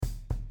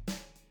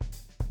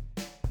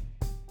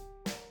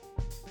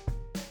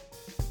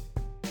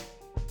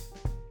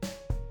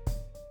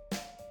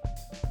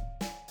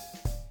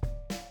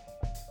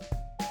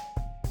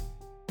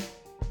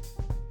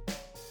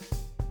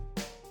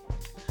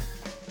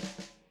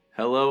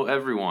Hello,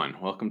 everyone.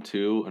 Welcome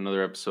to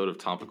another episode of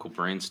Topical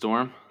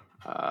Brainstorm.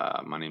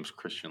 My name's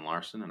Christian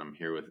Larson, and I'm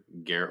here with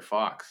Garrett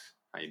Fox.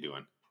 How you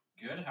doing?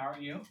 Good. How are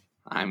you?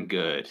 I'm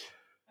good.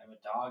 I have a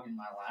dog in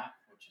my lap,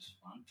 which is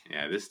fun.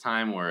 Yeah, this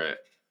time we're at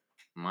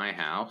my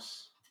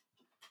house,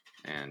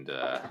 and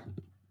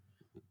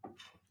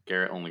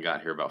Garrett only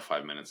got here about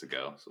 5 minutes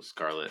ago, so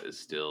Scarlett is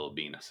still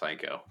being a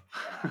psycho.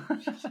 Yeah,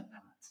 she's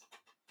nuts.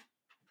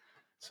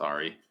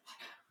 Sorry.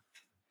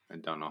 I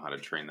don't know how to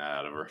train that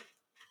out of her.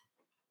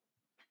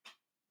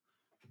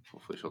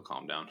 Hopefully she'll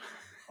calm down.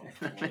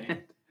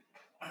 Hopefully.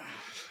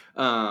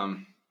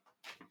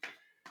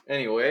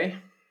 Anyway,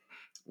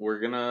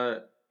 we're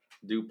gonna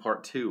do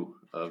part 2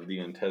 of The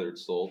Untethered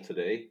Soul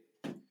today.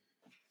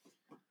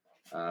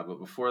 But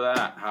before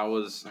that, how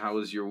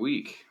was your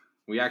week?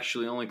 We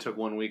actually only took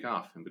 1 week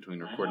off in between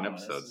recording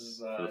episodes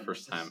for the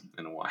first time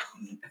in a while.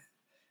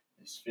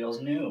 This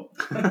feels new.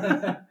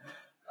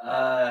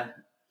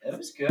 It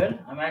was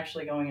good. I'm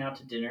actually going out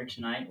to dinner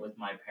tonight with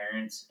my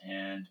parents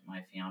and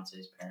my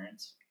fiance's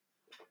parents,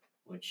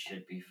 which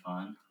should be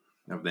fun.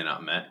 Have they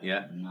not met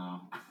yet?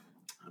 No.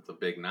 That's a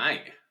big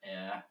night.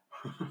 Yeah.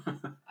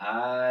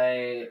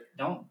 I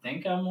don't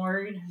think I'm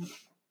worried,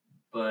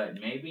 but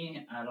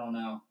maybe. I don't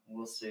know.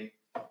 We'll see.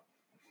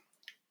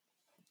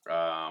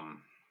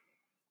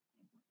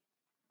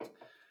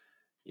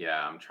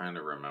 Yeah, I'm trying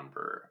to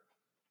remember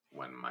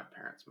when my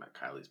parents met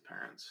Kylie's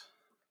parents.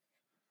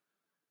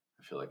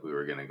 I feel like we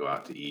were going to go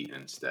out to eat,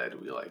 and instead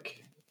we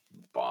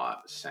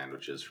bought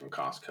sandwiches from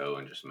Costco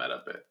and just met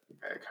up at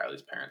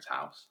Kylie's parents'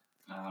 house.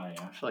 Oh,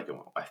 yeah.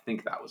 I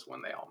think that was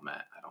when they all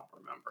met. I don't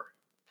remember.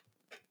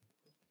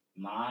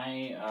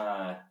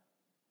 My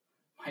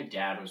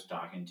dad was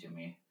talking to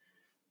me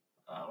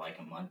like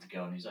a month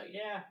ago, and he's like,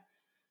 yeah,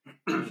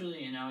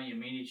 usually, you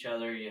meet each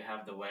other, you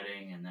have the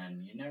wedding, and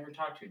then you never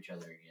talk to each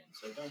other again,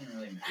 so it doesn't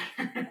really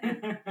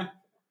matter.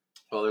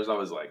 Well, there's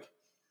always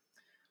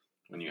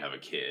when you have a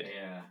kid,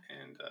 yeah,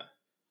 and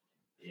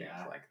yeah,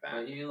 things like that.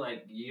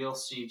 But you'll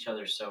see each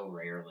other so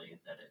rarely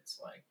that it's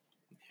like,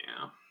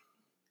 yeah,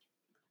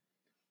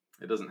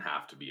 it doesn't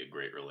have to be a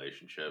great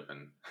relationship,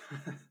 and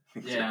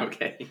yeah,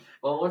 okay.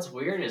 Well, what's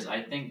weird is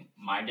I think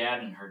my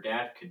dad and her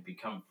dad could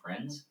become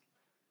friends,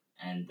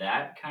 and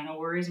that kind of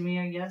worries me,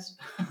 I guess.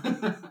 I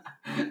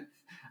don't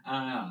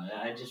know.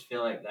 I just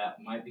feel like that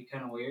might be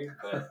kind of weird,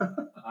 but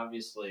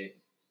obviously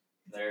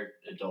they're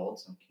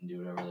adults and can do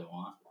whatever they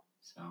want.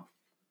 So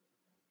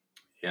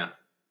yeah,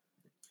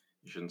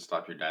 you shouldn't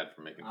stop your dad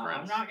from making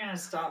friends. I'm not gonna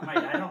stop my.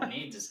 I don't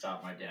need to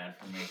stop my dad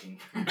from making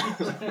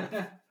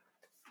friends.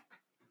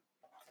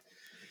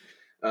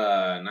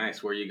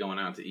 Nice. Where are you going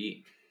out to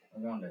eat?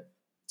 We're going to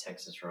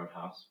Texas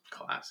Roadhouse.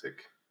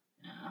 Classic.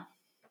 Yeah.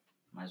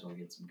 Might as well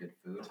get some good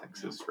food.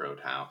 Texas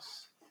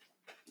Roadhouse.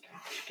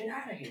 Gosh, get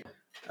out of here.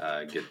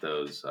 Get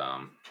those.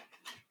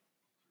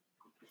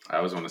 I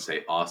always want to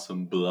say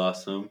Awesome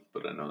Blossom,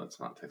 but I know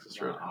that's not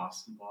Texas Roadhouse.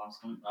 Awesome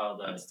Blossom. Oh,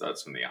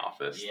 that's from The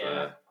Office.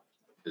 Yeah.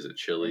 Is it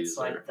Chili's? It's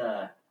like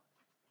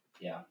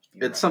yeah.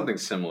 It's something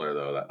similar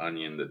though. That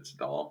onion that's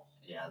dull.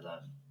 Yeah,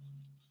 the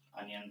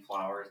onion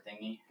flour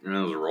thingy. And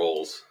those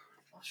rolls.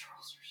 Those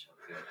rolls are so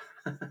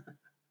good.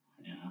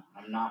 Yeah,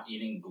 I'm not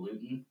eating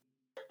gluten.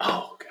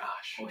 Oh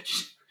gosh.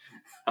 Which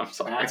I'm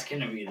sorry. That's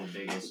gonna be the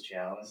biggest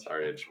challenge.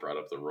 Sorry, I just brought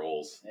up the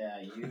rolls.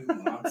 Yeah, you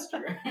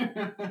monster.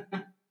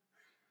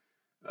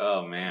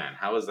 Oh man,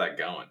 how is that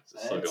going? Is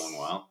it still going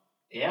well?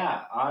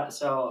 Yeah.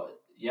 So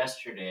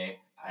yesterday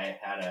I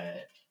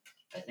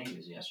think it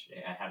was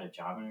yesterday. I had a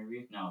job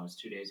interview. No, it was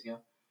 2 days ago.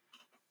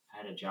 I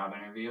had a job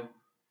interview,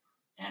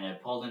 and I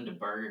pulled into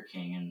Burger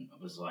King and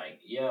was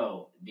like,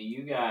 "Yo, do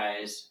you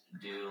guys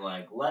do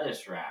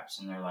lettuce wraps?"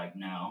 And they're like,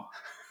 "No."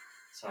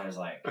 So I was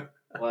like,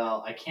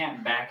 well, I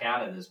can't back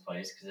out of this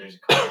place because there's a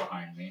car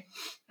behind me.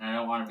 And I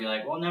don't want to be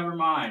like, well, never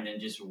mind,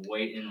 and just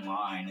wait in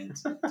line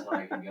until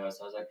I can go.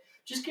 So I was like,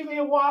 just give me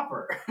a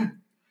Whopper.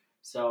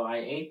 So I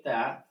ate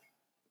that,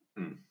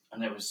 and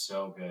it was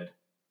so good.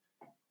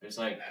 It was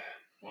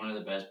one of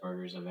the best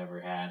burgers I've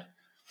ever had.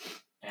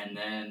 And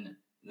then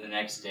the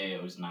next day,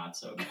 it was not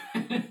so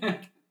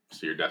good.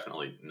 So you're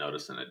definitely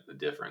noticing a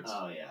difference.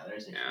 Oh, yeah,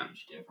 there's a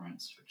huge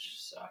difference, which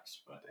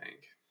sucks, but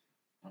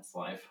that's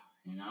life.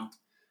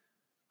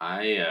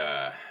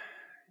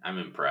 I'm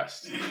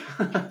impressed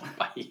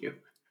by you.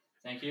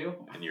 Thank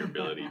you. And your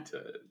ability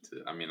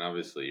to I mean,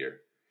 obviously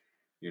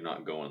you're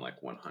not going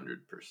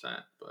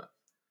 100%,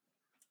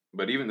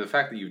 but even the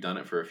fact that you've done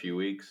it for a few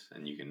weeks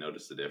and you can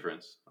notice the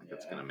difference,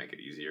 it's going to make it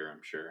easier,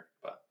 I'm sure.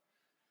 But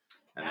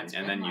and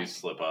then you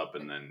slip up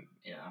and then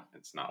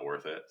it's not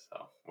worth it.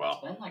 So, well.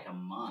 It's been a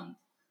month.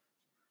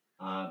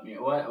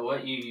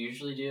 What you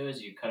usually do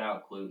is you cut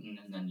out gluten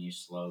and then you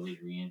slowly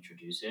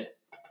reintroduce it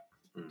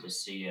to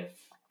see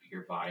if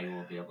your body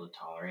will be able to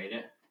tolerate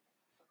it.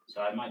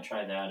 So I might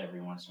try that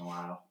every once in a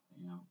while,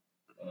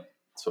 But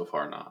so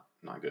far, not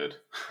good.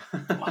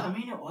 Well, I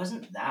mean, it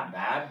wasn't that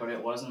bad, but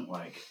it wasn't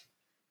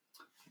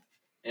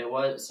it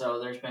was. So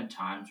there's been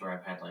times where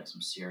I've had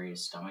some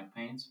serious stomach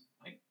pains,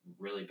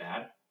 really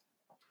bad.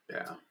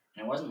 Yeah.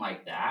 And it wasn't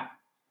like that,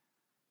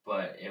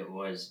 but it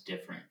was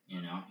different.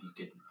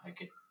 I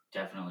could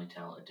definitely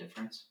tell a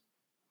difference.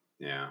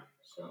 Yeah.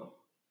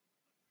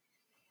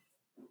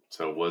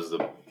 So was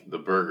the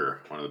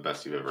burger one of the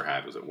best you've ever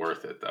had? Was it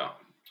worth it though?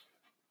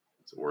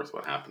 Is it worth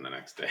what happened the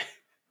next day?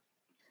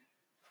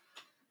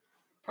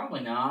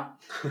 probably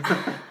not.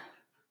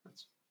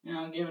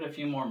 Give it a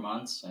few more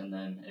months, and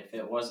then if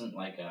it wasn't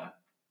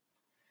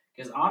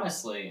because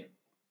honestly,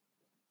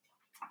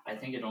 I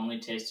think it only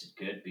tasted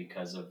good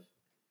because of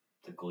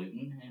the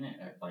gluten in it,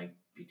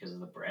 because of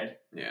the bread.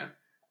 Yeah.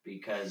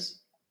 Because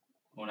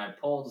when I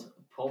pulled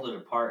it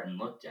apart and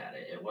looked at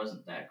it, it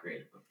wasn't that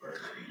great of a burger.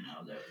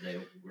 They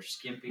were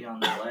skimpy on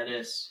the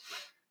lettuce.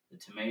 The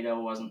tomato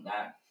wasn't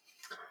that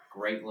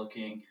great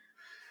looking.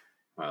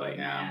 Well, but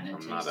yeah, man,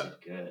 it tasted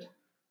good.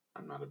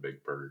 I'm not a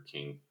big Burger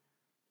King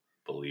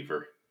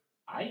believer.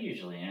 I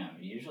usually am.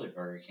 Usually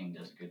Burger King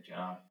does a good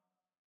job.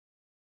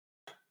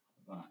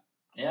 But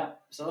yeah,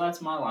 so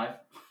that's my life.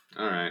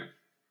 All right.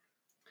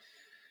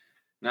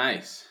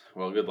 Nice.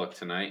 Well, good luck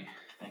tonight.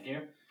 Thank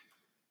you.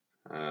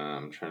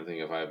 I'm trying to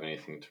think if I have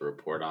anything to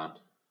report on.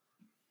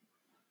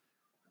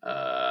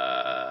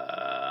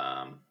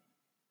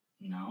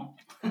 No.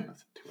 Nothing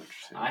too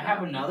interesting. I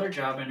have another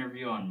job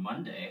interview on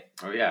Monday.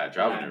 Oh yeah,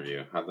 job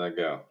interview. How'd that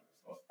go?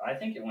 I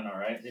think it went all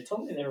right. They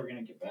told me they were going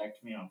to get back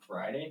to me on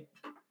Friday,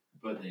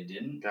 but they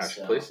didn't. Gosh,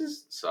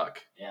 places suck.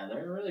 Yeah,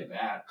 they're really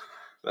bad.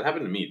 That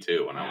happened to me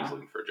too when I was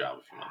looking for a job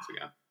a few months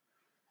ago.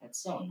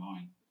 That's so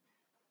annoying.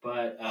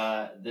 But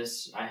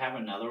I have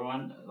another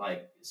one.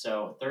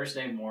 So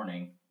Thursday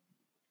morning,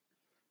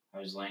 I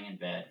was laying in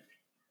bed,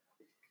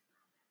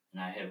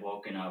 and I had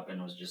woken up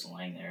and was just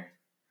laying there.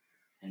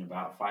 And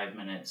about 5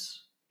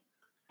 minutes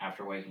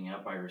after waking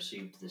up, I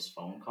received this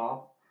phone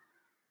call,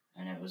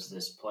 and it was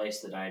this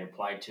place that I had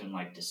applied to in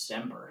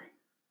December.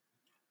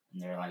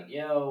 And they're like,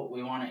 "Yo,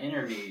 we want to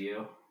interview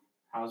you.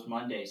 How's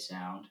Monday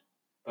sound?"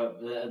 But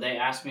they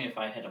asked me if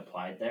I had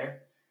applied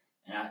there,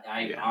 and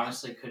I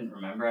honestly couldn't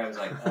remember. I was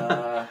like,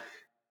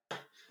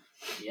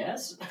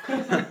 yes.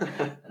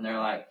 And they're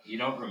like, "You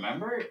don't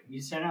remember? You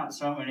sent out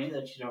so many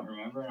that you don't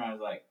remember." And I was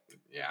like,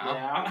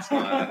 yeah.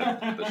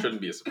 That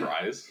shouldn't be a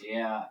surprise.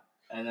 Yeah.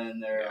 And then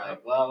they're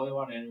like, "Well, we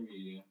want to interview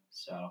you."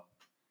 So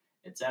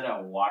it's at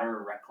a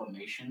water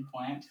reclamation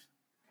plant.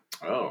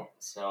 Oh.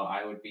 So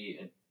I would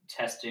be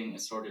testing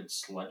assorted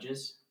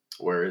sludges.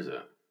 Where is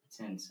it? It's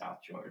in South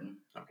Jordan.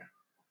 Okay.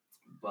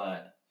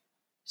 But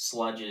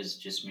sludges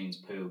just means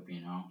poop,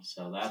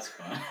 so that's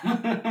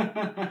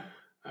fun.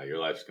 Your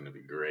life's going to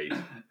be great.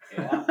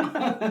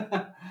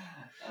 Yeah.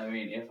 I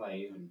mean, if I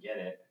even get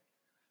it.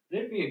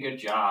 It'd be a good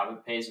job.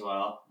 It pays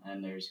well,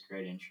 and there's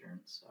great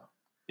insurance. So.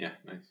 Yeah,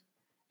 nice.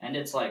 And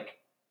it's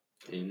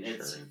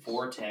it's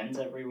 4/10s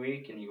every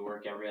week, and you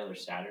work every other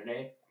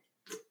Saturday.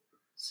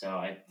 So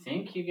I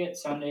think you get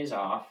Sundays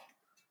off.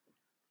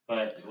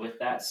 But with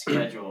that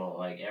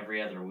schedule,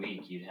 every other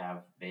week, you'd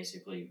have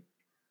basically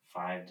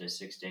 5 to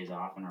 6 days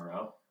off in a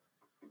row,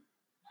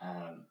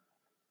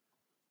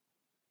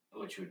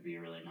 which would be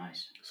really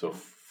nice. So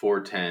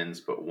 4/10s,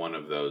 but one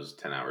of those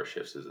 10-hour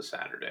shifts is a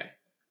Saturday.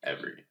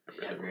 Every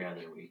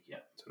other week,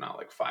 yeah. So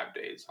not 5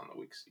 days on the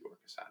weeks you work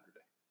a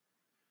Saturday.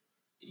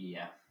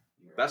 Yeah.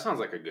 That sounds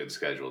like a good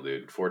schedule,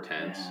 dude.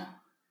 4/10s.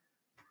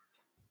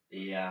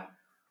 Yeah.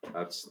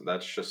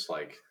 That's just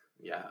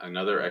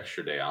another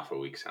extra day off a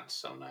week sounds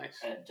so nice.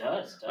 It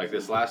does.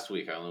 This last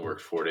week, I only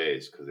worked 4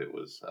 days because it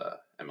was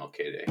MLK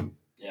Day.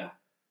 Yeah.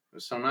 It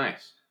was so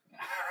nice.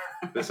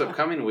 This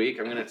upcoming week,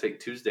 I'm going to take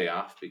Tuesday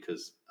off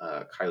because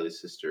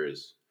Kylie's sister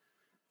is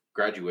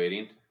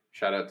graduating.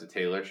 Shout out to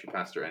Taylor. She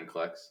passed her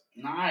NCLEX.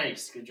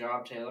 Nice. Good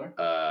job, Taylor.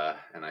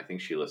 And I think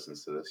she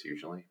listens to this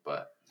usually.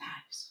 But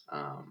nice.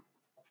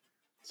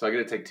 So I get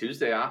to take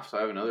Tuesday off. So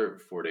I have another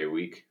 4-day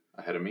week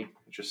ahead of me.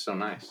 It's just so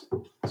nice.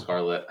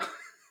 Scarlett.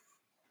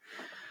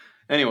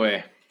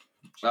 Anyway,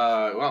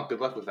 well,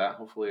 good luck with that.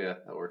 Hopefully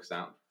that works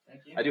out.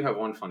 Thank you. I do have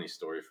one funny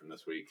story from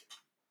this week.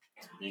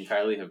 Me and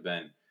Kylie have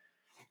been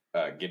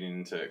getting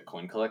into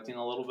coin collecting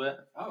a little bit.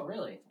 Oh,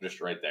 really? Just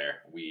right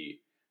there.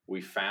 We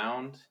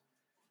found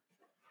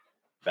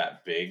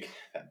that big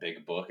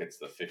book. It's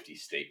the 50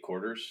 state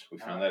quarters. We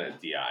found that at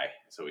DI.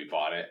 So we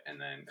bought it,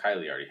 and then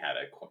Kylie already had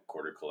a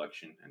quarter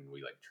collection, and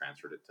we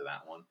transferred it to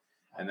that one.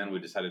 And then we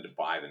decided to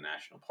buy the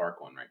national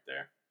park one right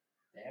there.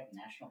 They have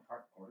national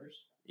park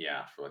quarters?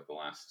 Yeah, for the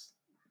last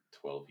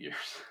 12 years.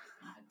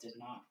 I did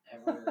not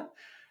ever.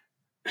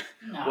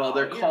 No, well,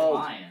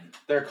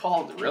 they're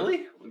called,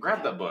 really?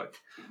 Grab that book.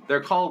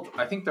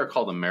 I think they're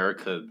called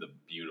America the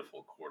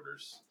Beautiful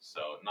Quarters.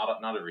 So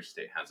not every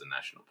state has a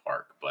national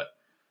park, but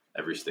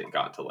every state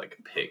got to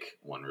pick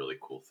one really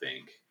cool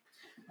thing.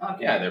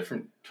 Okay. Yeah, they're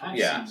from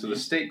so the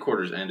state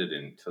quarters ended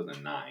in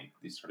 2009.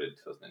 These started in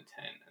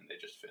 2010, and they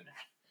just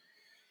finished.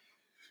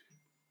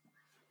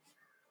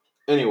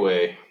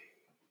 Anyway,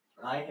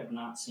 I have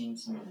not seen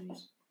some of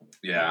these.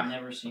 Yeah, I've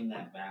never seen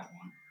that bat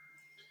one.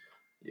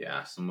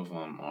 Yeah, some of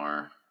them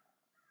are.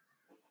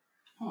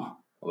 Huh.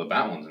 Well, the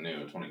bat one's new,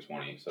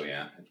 2020. So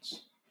yeah,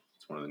 it's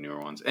one of the newer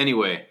ones.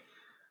 Anyway,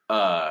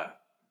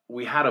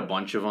 we had a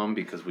bunch of them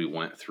because we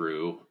went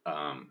through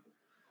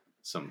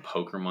some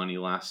poker money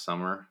last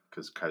summer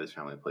because Kylie's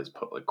family plays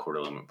like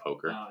quarter limit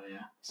poker. Oh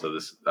yeah. So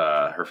this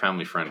her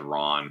family friend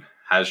Ron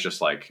has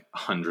just like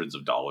hundreds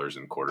of dollars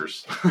in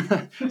quarters.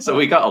 So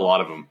we got a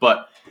lot of them.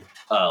 But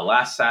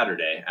last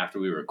Saturday after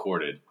we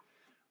recorded,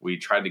 we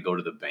tried to go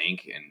to the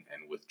bank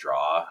and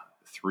withdraw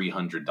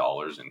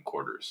 $300 in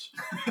quarters,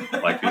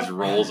 like these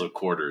rolls of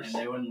quarters.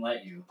 And they wouldn't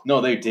let you. No,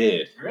 they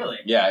did. Really?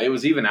 Yeah, it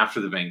was even after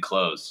the bank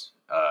closed.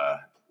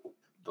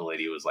 The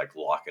lady was like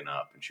locking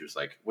up, and she was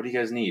like, "What do you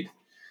guys need?"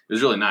 It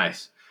was really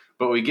nice.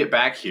 But we get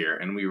back here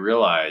and we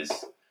realize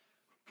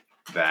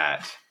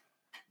that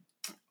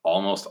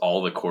almost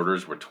all the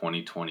quarters were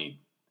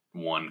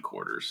 2021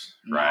 quarters,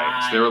 right?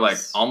 Nice. So they were like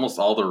almost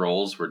all the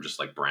rolls were just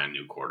like brand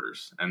new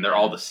quarters, and they're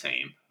all the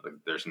same. Like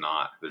there's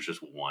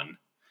just one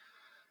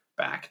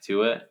back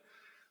to it.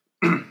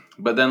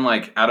 But then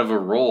like out of a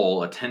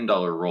roll, a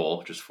 $10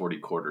 roll, just 40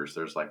 quarters,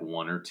 there's like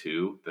one or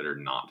two that are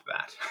not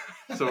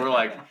that. So we're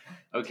like,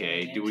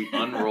 okay, do we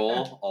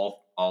unroll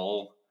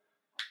all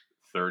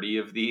 30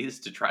 of these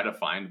to try to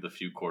find the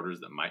few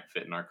quarters that might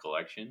fit in our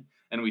collection?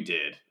 And we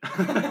did.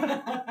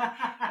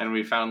 And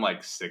we found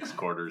like 6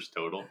 quarters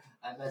total.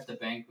 I bet the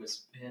bank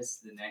was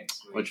pissed the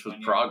next week. Which was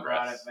when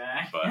progress. You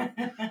brought it back.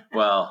 But,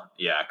 well,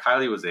 yeah,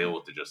 Kylie was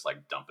able to just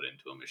like dump it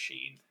into a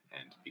machine.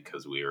 And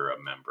because we were a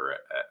member at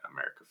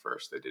America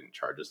First, they didn't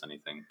charge us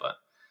anything. But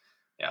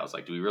yeah, I was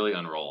like, do we really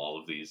unroll all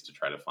of these to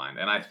try to find?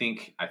 And I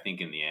think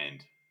in the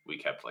end, we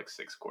kept like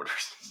 6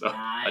 quarters. So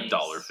nice.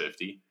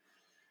 $1.50.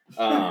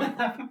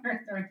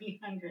 For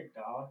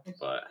 $300.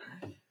 But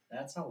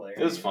that's hilarious.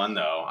 it was fun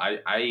though.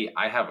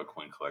 I have a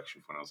coin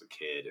collection from when I was a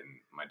kid, and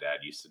my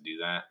dad used to do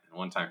that. And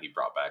one time he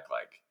brought back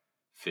like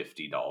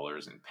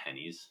 $50 in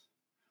pennies.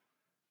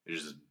 It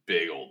was just this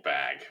big old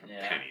bag of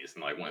pennies,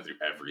 and like went through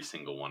every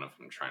single one of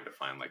them trying to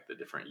find like the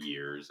different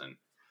years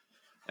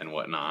and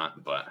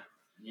whatnot. But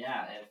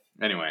yeah,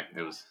 anyway,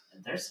 it was.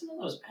 There's some of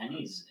those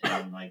pennies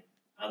and like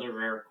other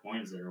rare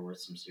coins that are worth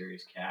some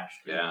serious cash.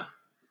 Too. Yeah.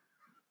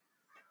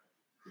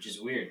 Which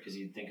is weird because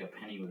you'd think a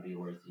penny would be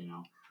worth, a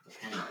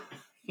penny.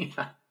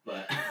 Yeah.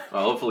 But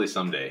well, hopefully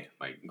someday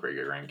my great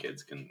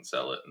grandkids can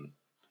sell it and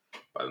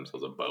buy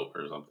themselves a boat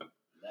or something.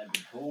 That'd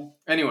be cool.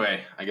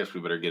 Anyway, I guess we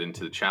better get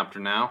into the chapter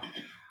now.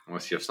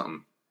 Unless you have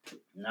something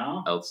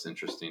else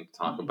interesting to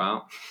talk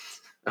about.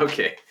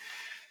 Okay.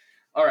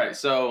 All right.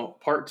 So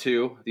part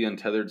 2, The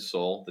Untethered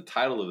Soul. The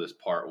title of this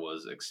part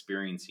was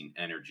Experiencing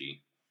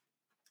Energy.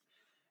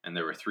 And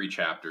there were 3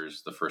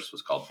 chapters. The first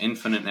was called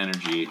Infinite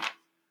Energy.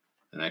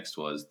 The next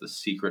was The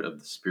Secret of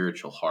the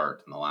Spiritual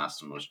Heart. And the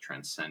last one was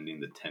Transcending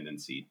the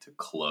Tendency to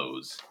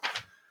Close.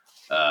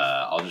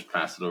 I'll just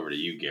pass it over to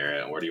you,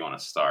 Garrett. Where do you want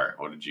to start?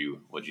 What'd you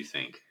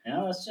think?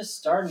 Let's just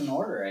start in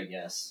order, I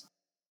guess.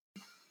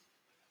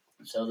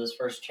 So this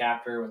first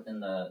chapter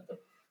within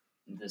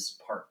this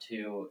part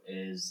 2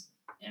 is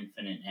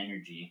Infinite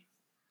Energy.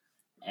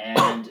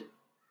 And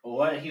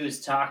what he was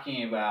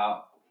talking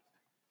about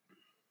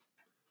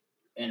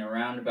in a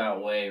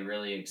roundabout way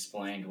really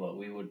explained what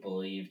we would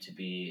believe to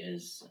be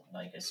is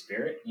like a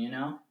spirit,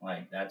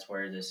 like that's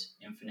where this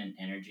infinite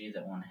energy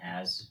that one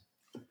has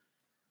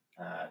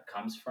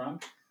comes from.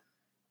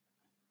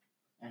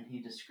 And he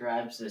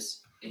describes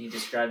this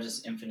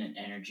infinite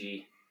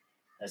energy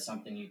as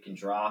something you can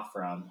draw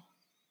from,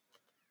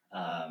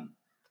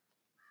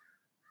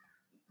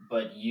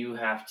 but you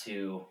have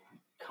to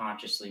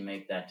consciously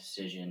make that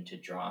decision to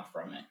draw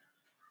from it.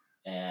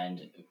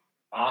 And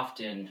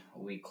often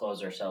we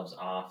close ourselves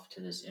off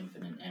to this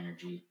infinite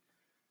energy.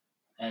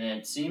 And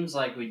it seems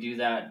like we do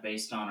that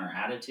based on our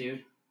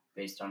attitude,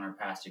 based on our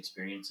past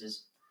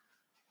experiences.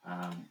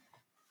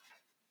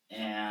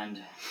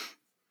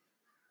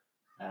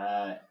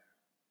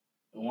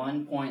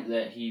 One point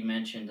that he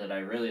mentioned that I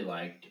really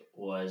liked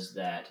was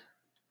that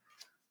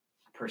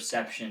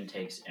perception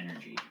takes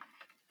energy,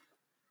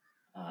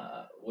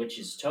 which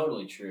is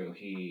totally true.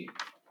 He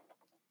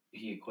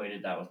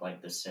equated that with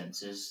like the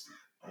senses,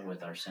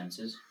 with our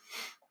senses.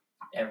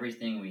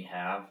 Everything we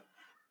have,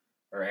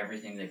 or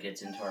everything that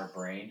gets into our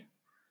brain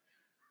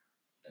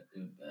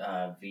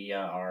via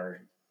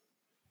our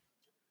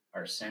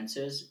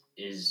senses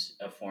is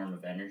a form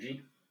of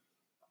energy,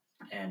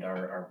 and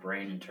our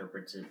brain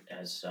interprets it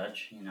as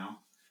such,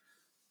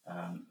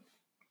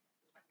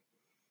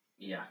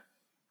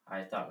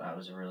 I thought that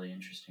was a really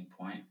interesting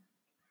point.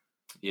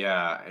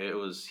 Yeah, it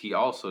was. He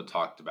also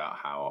talked about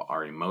how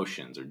our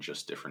emotions are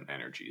just different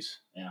energies.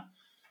 Yeah.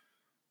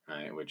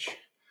 Right, which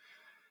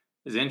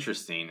is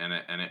interesting, and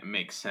it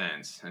makes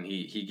sense. And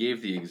he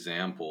gave the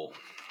example.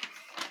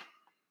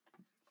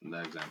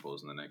 That example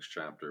is in the next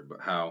chapter, but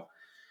how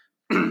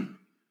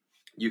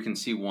you can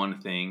see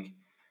one thing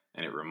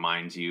and it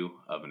reminds you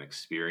of an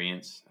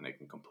experience, and it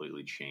can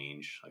completely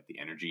change like the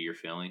energy you're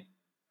feeling.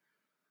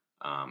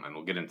 And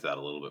we'll get into that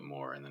a little bit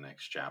more in the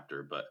next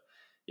chapter. But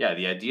yeah,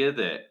 the idea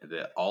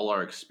that all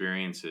our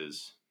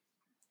experiences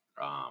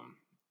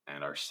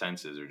and our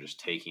senses are just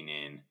taking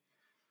in,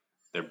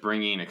 they're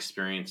bringing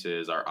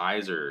experiences. Our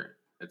eyes are,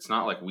 it's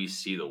not like we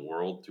see the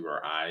world through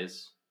our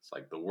eyes. It's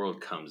like the world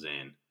comes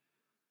in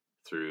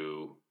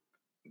through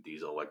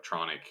these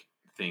electronic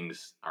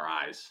things, our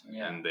eyes,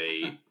 Yeah. and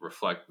they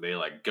reflect. They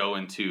like go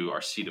into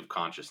our seat of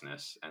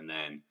consciousness, and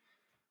then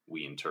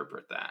we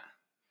interpret that.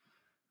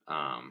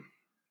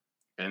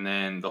 And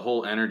then the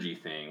whole energy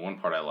thing. One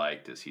part I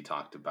liked is he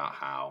talked about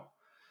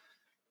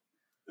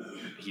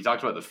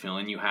the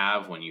feeling you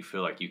have when you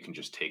feel like you can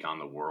just take on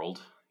the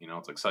world. You know,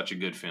 it's like such a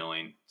good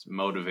feeling. It's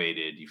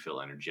motivated. You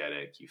feel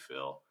energetic. You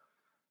feel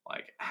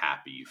like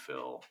happy. You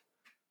feel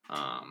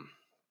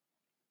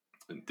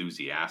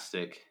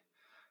enthusiastic.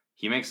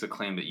 He makes the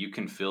claim that you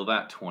can feel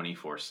that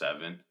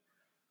 24/7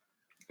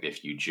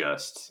 if you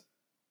just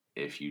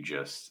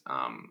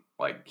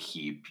like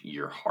keep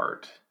your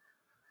heart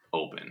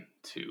open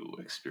to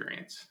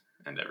experience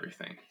and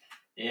everything.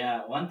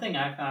 Yeah, one thing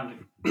I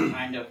found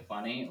kind of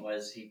funny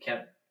was he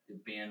kept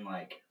being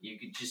like,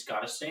 just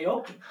gotta stay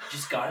open. You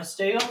just gotta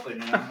stay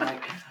open. And I'm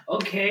like,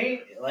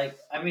 okay. Like,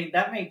 I mean,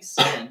 that makes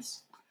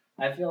sense.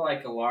 I feel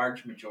like a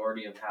large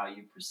majority of how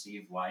you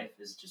perceive life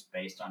is just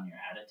based on your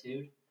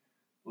attitude,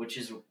 which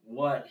is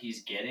what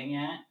he's getting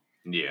at.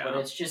 Yeah. But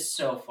it's just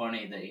so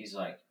funny that he's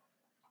like,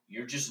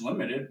 you're just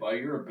limited by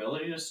your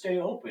ability to stay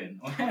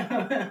open.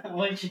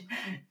 Which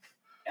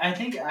I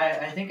think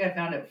I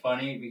found it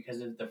funny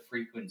because of the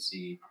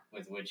frequency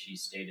with which he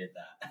stated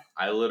that.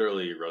 I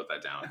literally wrote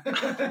that down.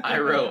 I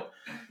wrote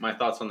my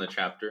thoughts on the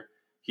chapter.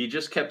 He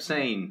just kept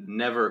saying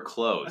never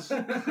close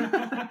to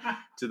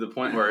the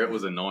point where it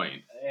was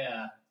annoying.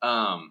 Yeah.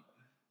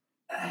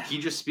 He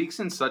just speaks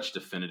in such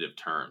definitive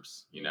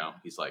terms, you know.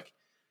 He's like,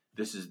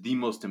 this is the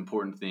most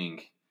important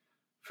thing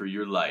for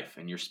your life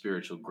and your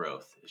spiritual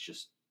growth. It's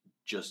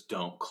just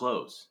don't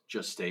close.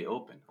 Just stay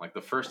open. Like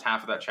the first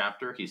half of that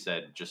chapter, he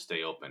said, just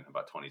stay open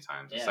about 20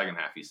 times. The second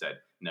half, he said,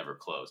 never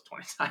close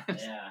 20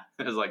 times. Yeah.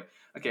 It was like,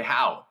 okay,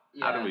 how?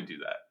 How do we do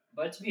that?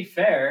 But to be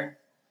fair,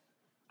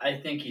 I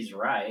think he's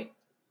right.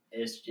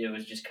 It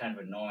was just kind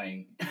of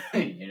annoying,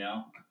 you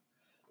know?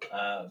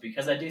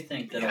 Because I do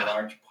think that a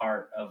large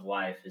part of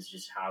life is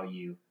just how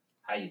you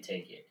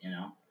take it, you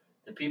know?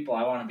 The people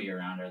I want to be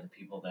around are the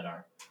people that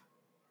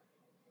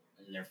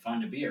they're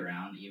fun to be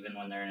around, even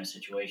when they're in a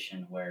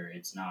situation where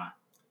it's not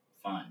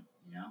fun,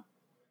 you know?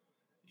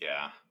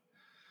 Yeah.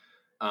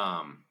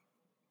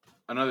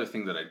 Another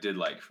thing that I did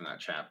like from that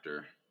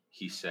chapter,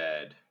 he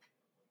said,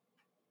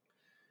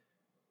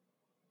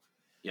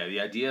 the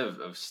idea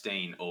of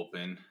staying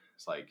open,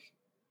 it's like,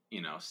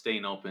 you know,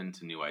 staying open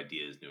to new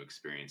ideas, new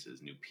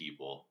experiences, new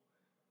people.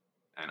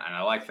 And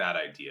I like that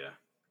idea.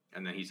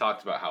 And then he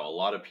talked about how a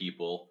lot of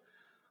people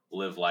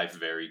live life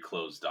very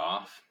closed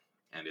off,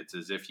 and it's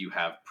as if you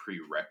have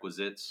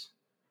prerequisites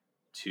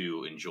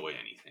to enjoy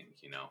anything,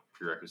 you know,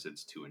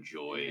 prerequisites to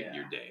enjoy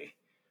your day,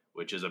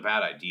 which is a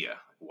bad idea.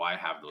 Why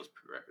have those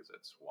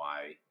prerequisites?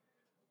 Why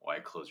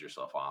close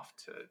yourself off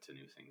to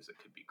new things that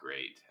could be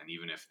great? And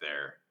even if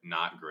they're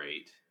not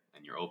great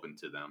and you're open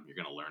to them, you're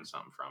going to learn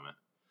something from it.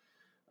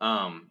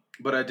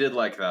 But I did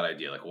like that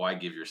idea. Like, why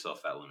give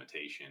yourself that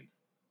limitation?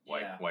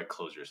 Why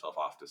close yourself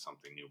off to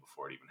something new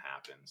before it even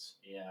happens?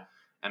 Yeah.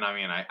 And I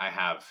mean, I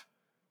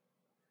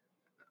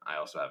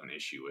also have an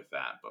issue with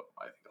that, but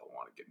I think I'll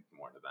want to get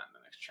more into that in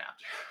the next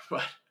chapter.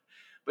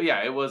 But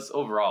yeah, it was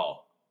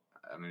overall,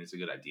 I mean, it's a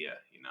good idea,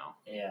 you know?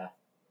 Yeah.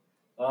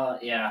 Well,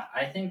 yeah,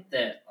 I think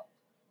that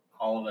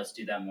all of us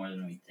do that more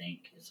than we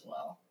think as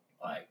well.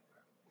 Like,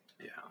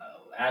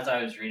 as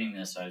I was reading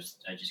this, I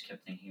just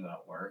kept thinking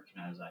about work,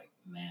 and I was like,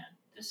 man,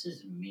 this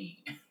is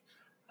me.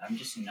 I'm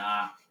just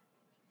not,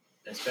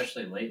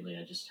 especially lately,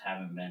 I just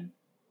haven't been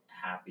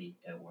happy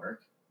at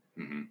work.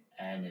 Mm-hmm.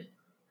 And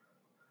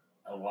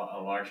a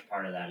large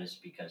part of that is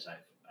because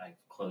I've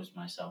closed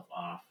myself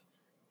off,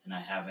 and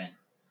I haven't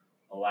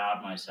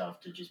allowed myself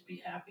to just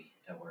be happy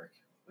at work,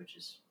 which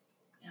is,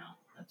 you know,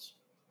 that's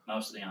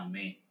mostly on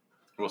me.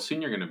 Well,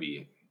 soon you're going to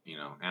be, you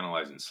know,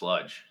 analyzing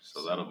sludge,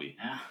 so that'll be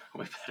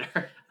way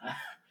better.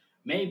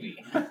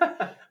 Maybe.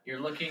 You're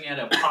looking at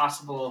a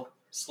possible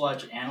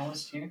sludge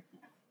analyst here?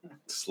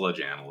 Sludge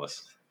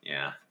analyst,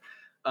 yeah.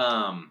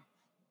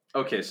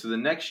 Okay, so the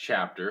next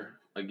chapter,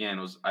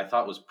 again, I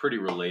thought was pretty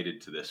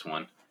related to this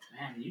one.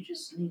 Man, you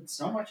just need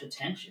so much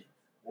attention.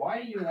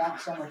 Why do you want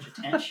so much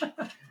attention?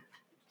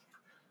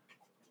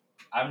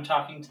 I'm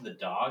talking to the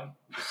dog,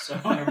 just so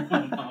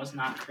everyone knows,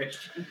 not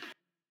Christian.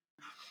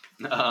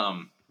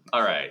 All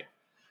right.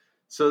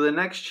 So the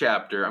next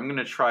chapter, I'm going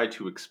to try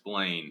to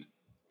explain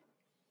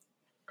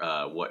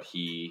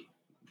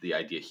the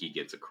idea he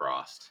gets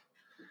across.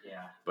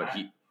 Yeah. But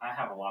I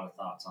have a lot of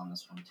thoughts on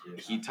this one too.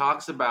 He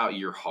talks about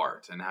your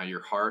heart and how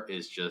your heart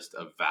is just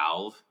a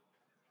valve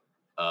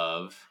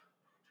of.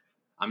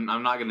 I'm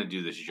not going to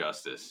do this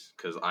justice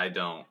because I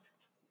don't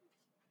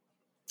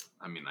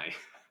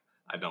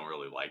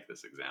really like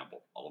this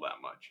example all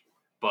that much,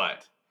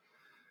 but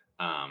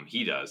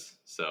he does.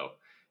 So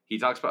he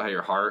talks about how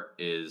your heart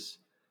is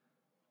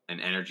an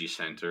energy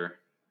center,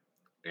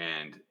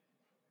 and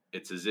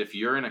it's as if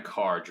you're in a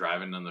car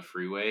driving down the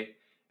freeway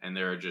and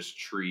there are just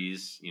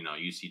trees, you know,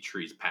 you see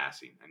trees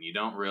passing and you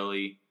don't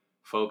really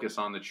focus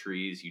on the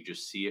trees. You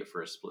just see it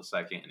for a split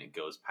second and it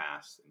goes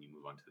past and you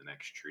move on to the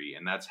next tree.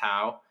 And that's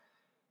how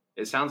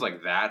it sounds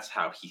like that's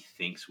how he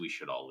thinks we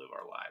should all live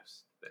our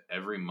lives. That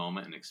every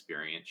moment and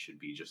experience should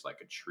be just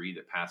like a tree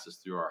that passes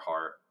through our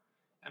heart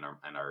and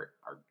our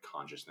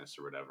consciousness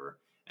or whatever,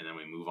 and then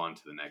we move on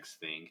to the next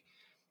thing.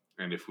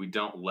 And if we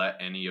don't let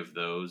any of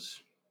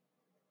those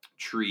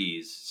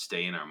trees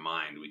stay in our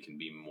mind, we can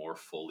be more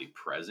fully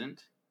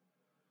present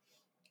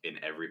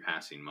in every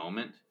passing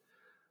moment.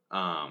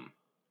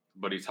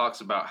 But he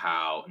talks about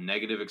how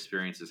negative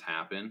experiences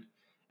happen,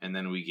 and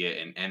then we get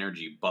an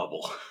energy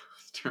bubble,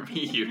 term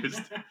he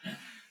used,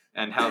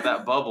 and how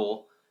that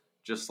bubble,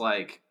 just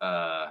like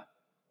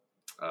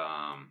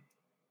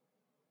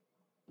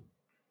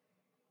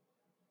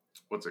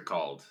what's it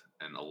called?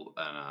 In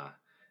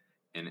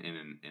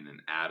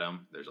an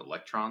atom, there's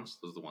electrons.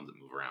 Those are the ones that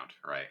move around,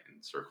 right,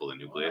 and circle the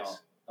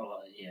nucleus.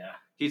 Well, yeah.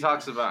 He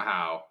talks about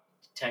how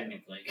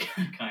technically,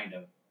 kind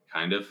of.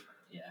 Kind of.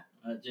 Yeah.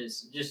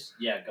 Just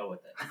go with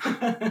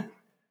it.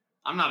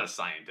 I'm not a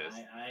scientist.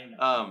 I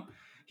know.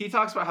 He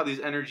talks about how these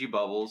energy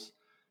bubbles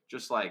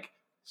just like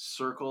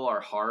circle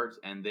our heart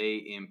and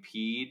they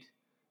impede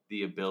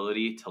the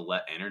ability to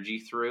let energy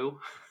through,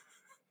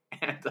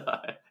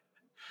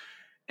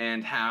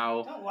 and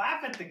how. Don't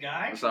laugh at the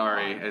guy.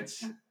 Sorry,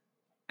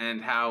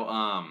 and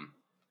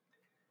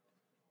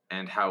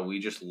how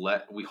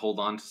we hold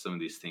on to some of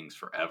these things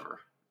forever,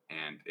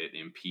 and it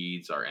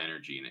impedes our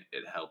energy, and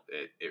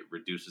it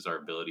reduces our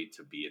ability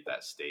to be at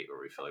that state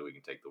where we feel like we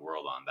can take the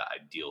world on, that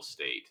ideal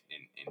state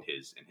in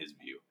his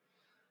view.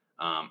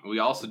 We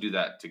also do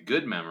that to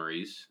good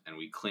memories, and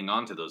we cling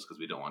on to those because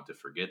we don't want to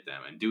forget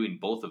them. And doing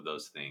both of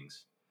those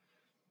things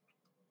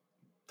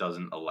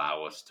doesn't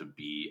allow us to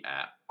be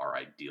at our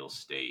ideal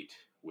state,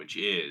 which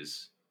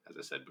is, as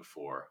I said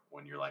before,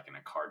 when you're like in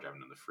a car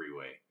driving on the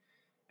freeway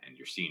and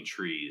you're seeing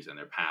trees and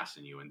they're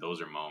passing you, and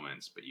those are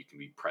moments, but you can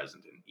be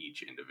present in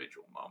each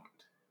individual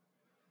moment.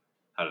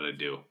 How did I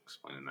do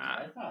explaining that?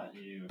 I thought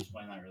you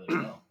explained that really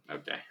well.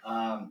 Okay.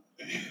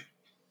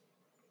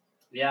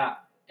 Yeah,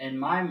 in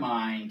my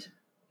mind,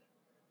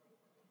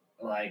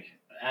 like,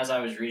 as I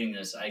was reading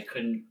this, I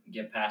couldn't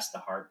get past the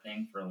heart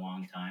thing for a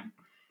long time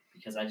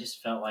because I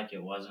just felt like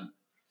it wasn't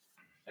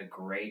a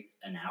great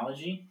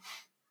analogy.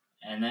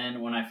 And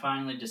then when I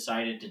finally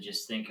decided to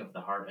just think of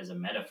the heart as a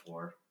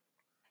metaphor,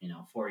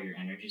 for your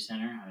energy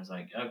center, I was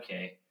like,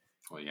 okay.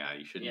 Well, yeah,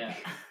 you shouldn't. Yeah.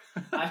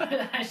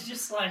 I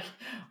just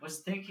was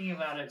thinking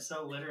about it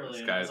so literally.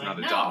 This guy's not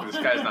a doctor.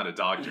 This guy's not a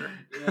doctor.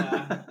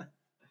 Yeah.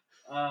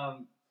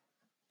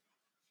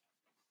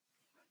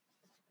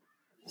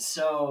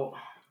 So,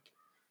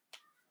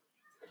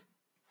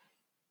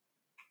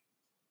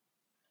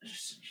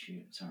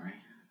 sorry.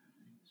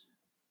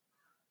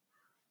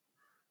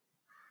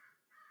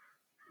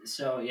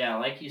 So, yeah,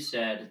 like you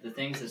said, the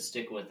things that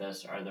stick with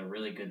us are the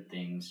really good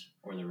things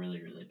or the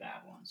really, really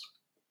bad ones.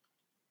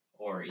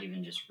 Or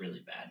even just really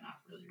bad, not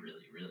really,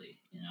 really, really,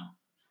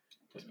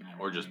 Doesn't matter.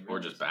 Or just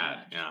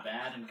bad. Yeah. Just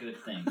bad and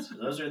good things. So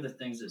those are the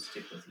things that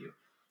stick with you.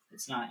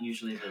 It's not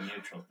usually the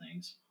neutral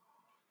things.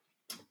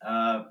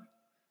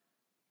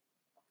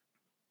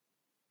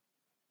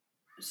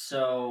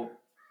 So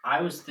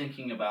I was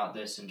thinking about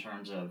this in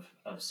terms of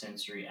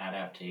sensory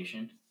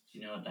adaptation. Do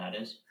you know what that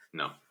is?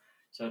 No.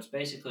 So it's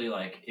basically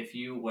like if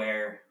you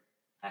wear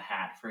a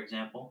hat, for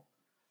example,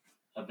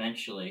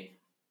 eventually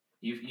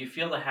you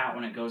feel the hat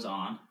when it goes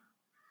on.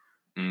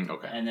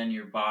 Okay. And then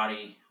your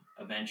body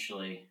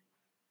eventually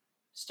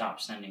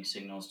stops sending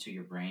signals to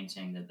your brain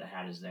saying that the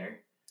hat is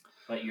there.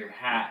 But your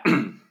hat...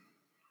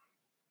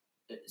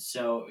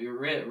 So you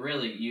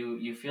really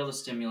you feel the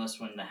stimulus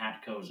when the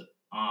hat goes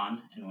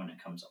on and when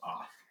it comes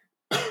off.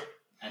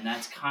 And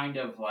that's kind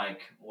of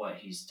like what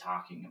he's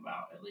talking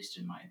about, at least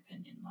in my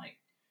opinion. Like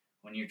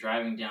when you're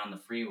driving down the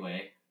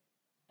freeway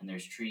and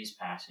there's trees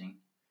passing,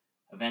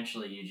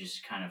 eventually you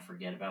just kind of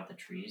forget about the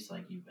trees,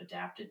 like you've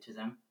adapted to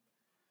them.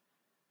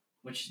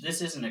 Which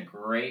this isn't a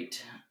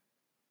great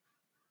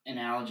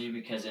analogy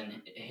because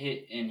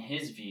in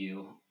his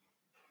view,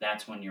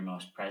 that's when you're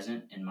most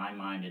present. In my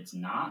mind, it's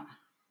not.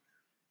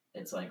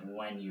 It's like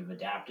when you've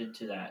adapted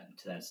to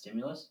that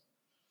stimulus.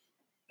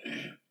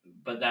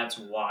 But that's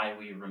why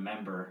we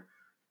remember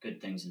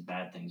good things and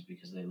bad things,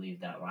 because they leave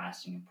that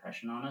lasting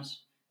impression on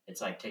us. It's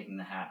like taking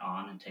the hat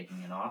on and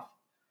taking it off.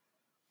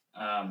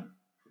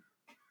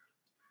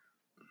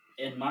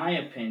 In my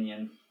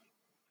opinion,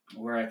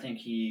 where I think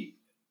he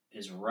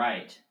is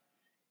right,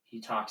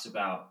 he talks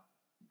about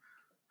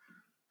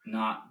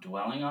not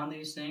dwelling on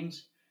these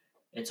things.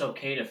 It's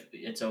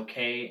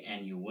okay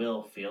and you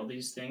will feel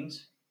these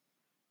things.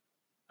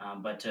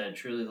 But to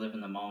truly live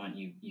in the moment,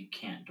 you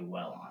can't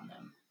dwell on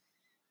them.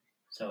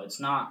 So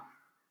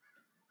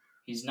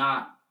he's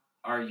not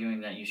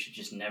arguing that you should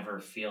just never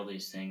feel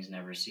these things,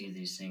 never see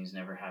these things,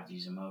 never have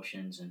these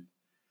emotions and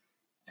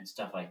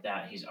stuff like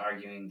that. He's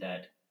arguing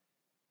that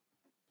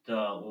the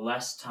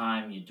less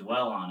time you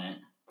dwell on it,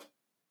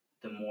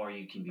 the more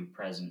you can be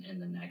present in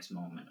the next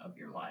moment of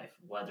your life,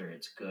 whether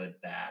it's good,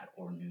 bad,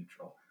 or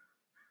neutral.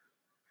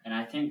 And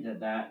I think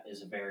that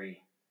is a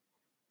very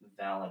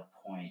valid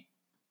point.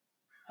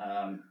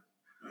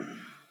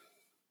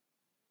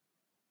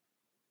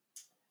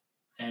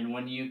 And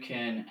when you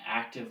can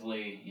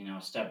actively,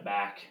 step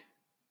back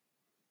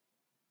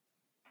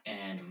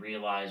and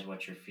realize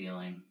what you're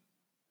feeling,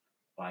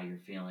 why you're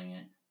feeling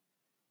it,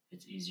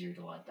 it's easier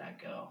to let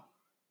that go.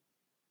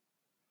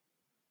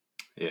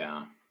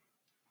 Yeah.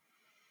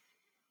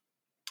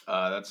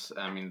 It's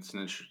an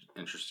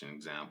interesting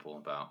example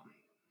about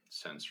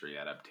sensory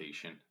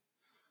adaptation.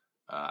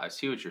 I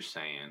see what you're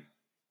saying.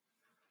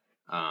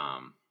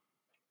 And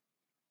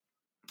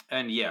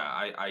yeah,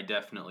 I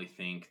definitely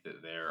think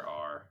that there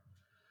are.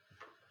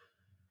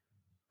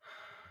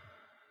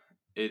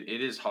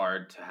 It is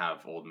hard to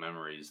have old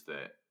memories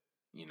that,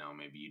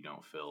 maybe you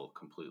don't feel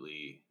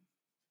completely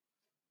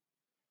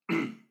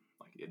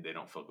like they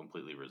don't feel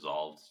completely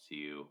resolved to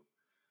you,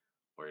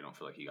 or you don't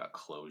feel like you got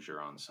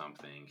closure on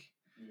something.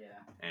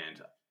 Yeah.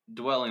 And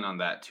dwelling on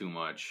that too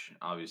much,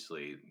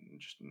 obviously,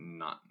 just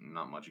not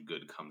much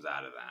good comes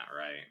out of that,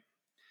 right?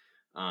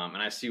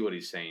 And I see what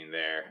he's saying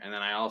there. And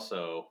then I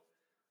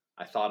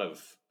thought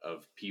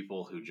of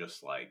people who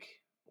just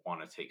like want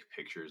to take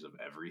pictures of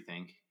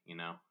everything,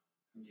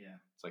 Yeah.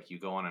 It's like you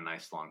go on a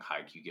nice long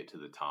hike, you get to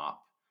the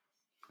top,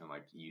 and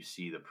like you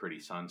see the pretty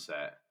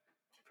sunset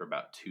for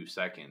about 2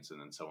 seconds, and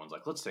then someone's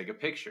like, let's take a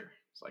picture.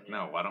 It's like,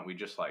 no, why don't we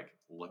just like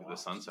look at the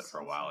sunset for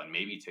a while and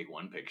maybe take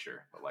one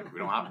picture? But like, we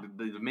don't have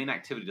the main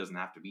activity doesn't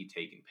have to be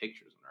taking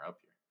pictures when we're up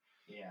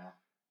here. Yeah.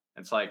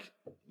 It's like,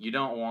 you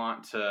don't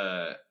want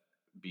to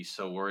be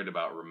so worried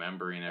about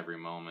remembering every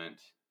moment,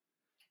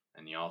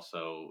 and you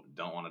also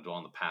don't want to dwell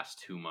on the past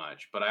too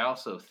much. But I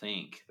also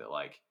think that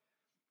like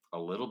a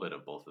little bit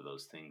of both of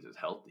those things is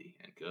healthy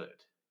and good,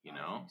 I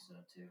think so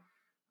too.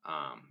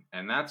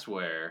 And that's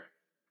where,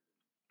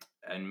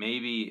 and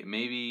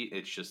maybe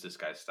it's just this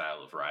guy's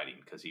style of writing,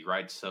 because he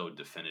writes so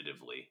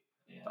definitively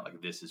that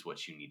like this is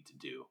what you need to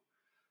do.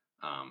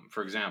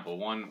 For example,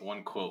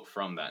 one quote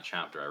from that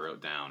chapter I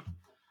wrote down,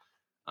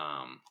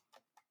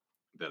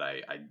 that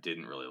I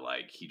didn't really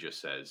like. He just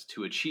says,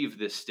 to achieve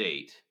this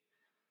state,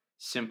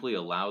 simply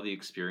allow the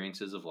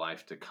experiences of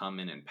life to come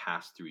in and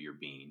pass through your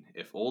being.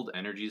 If old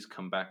energies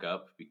come back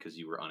up because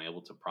you were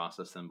unable to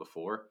process them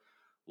before,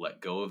 let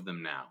go of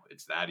them now.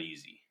 It's that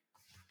easy.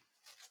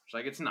 It's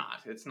like, it's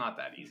not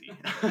that easy.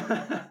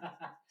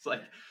 It's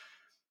like,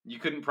 you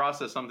couldn't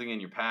process something in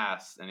your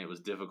past and it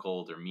was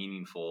difficult or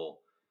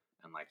meaningful,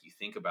 and like you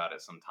think about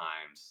it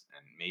sometimes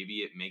and maybe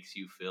it makes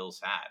you feel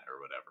sad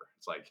or whatever.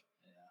 It's like,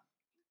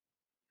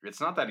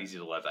 it's not that easy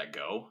to let that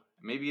go.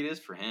 Maybe it is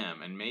for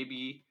him, and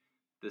maybe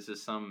this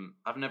is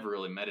I've never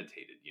really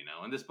meditated,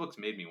 and this book's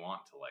made me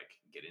want to like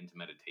get into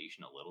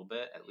meditation a little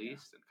bit at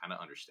least, and kind of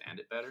understand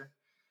it better.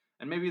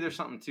 And maybe there's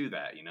something to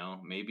that,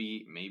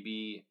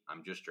 maybe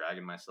I'm just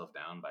dragging myself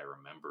down by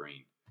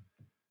remembering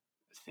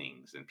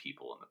things and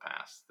people in the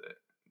past that,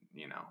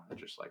 are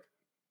just like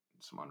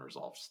some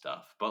unresolved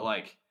stuff. But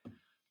like,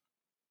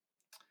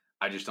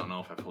 I just don't know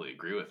if I fully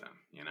agree with him,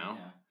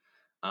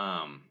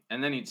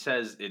 And then he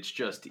says it's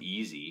just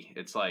easy.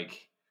 It's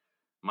like,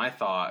 my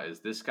thought is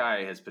this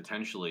guy has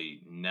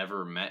potentially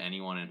never met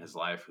anyone in his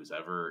life who's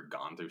ever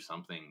gone through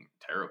something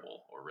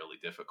terrible or really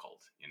difficult,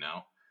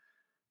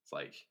 It's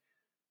like,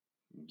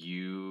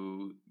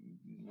 you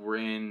were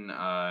in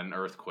an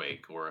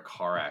earthquake or a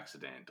car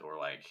accident, or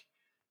like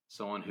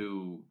someone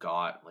who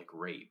got like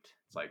raped.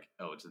 It's like,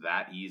 oh, it's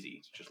that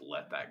easy to just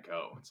let that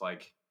go. It's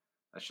like,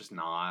 that's just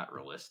not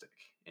realistic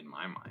in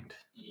my mind.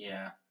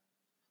 Yeah.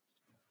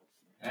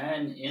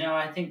 And,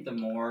 I think the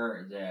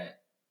more that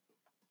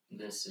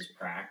this is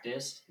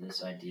practiced,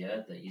 this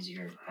idea, the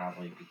easier it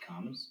probably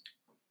becomes.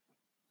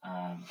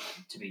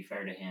 To be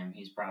fair to him,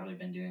 he's probably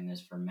been doing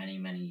this for many,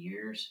 many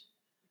years.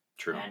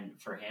 True. And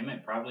for him,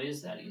 it probably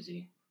is that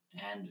easy.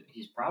 And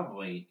he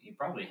probably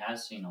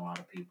has seen a lot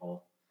of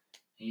people.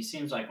 He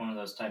seems like one of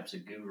those types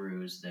of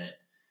gurus that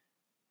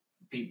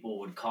people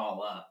would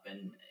call up,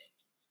 and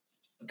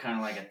kind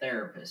of like a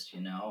therapist,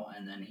 and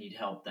then he'd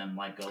help them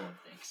let go of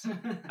things.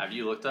 Have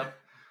you looked up?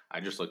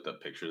 I just looked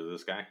up pictures of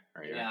this guy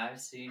right here. Yeah,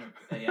 I've seen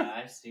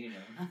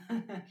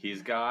him.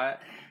 He's got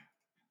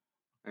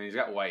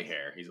white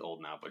hair. He's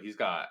old now, but he's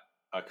got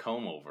a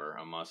comb over,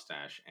 a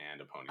mustache,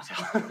 and a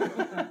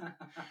ponytail.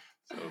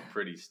 So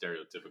pretty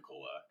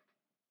stereotypical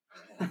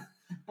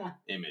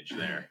image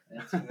there.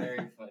 That's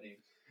very funny.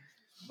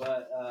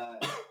 But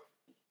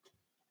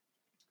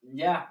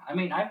yeah,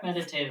 I've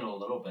meditated a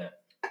little bit,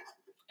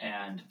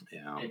 and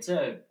it's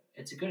a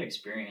good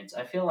experience.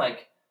 I feel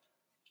like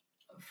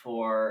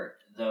for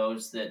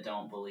those that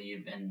don't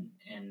believe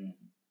in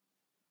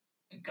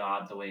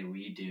God the way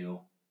we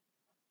do,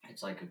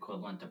 it's like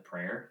equivalent to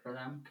prayer for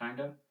them, kind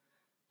of.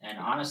 And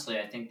honestly,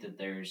 I think that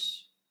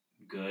there's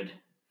good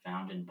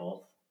found in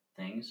both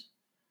things.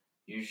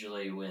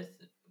 Usually with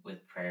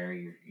prayer,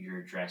 you're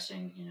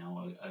addressing,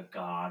 a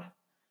God.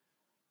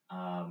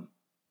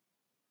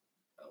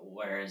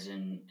 Whereas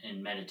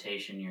in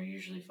meditation, you're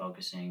usually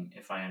focusing,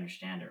 if I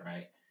understand it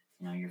right,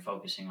 you're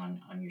focusing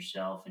on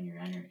yourself and your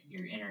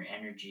inner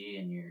energy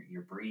and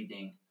your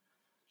breathing.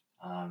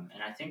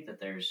 And I think that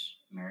there's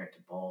merit to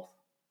both,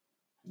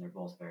 and they're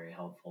both very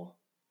helpful.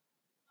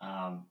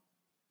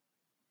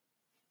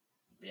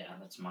 Yeah,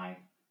 that's my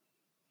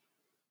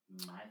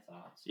my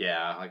thoughts.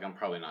 Yeah, like I'm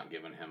probably not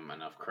giving him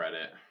enough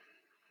credit.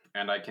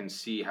 And I can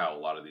see how a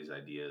lot of these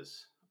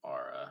ideas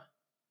are,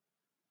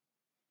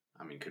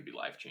 could be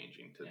life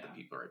changing to the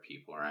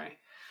people, right?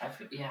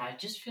 I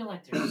just feel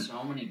like there's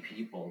so many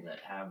people that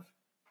have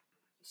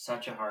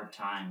such a hard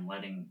time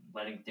letting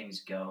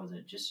things go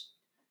that just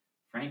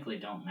frankly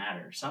don't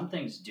matter. Some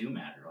things do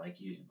matter, like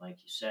you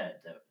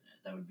said,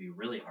 that would be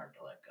really hard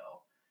to let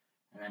go.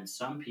 And then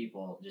some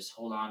people just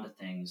hold on to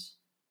things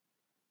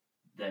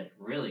that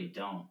really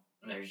don't.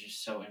 They're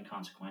just so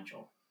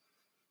inconsequential.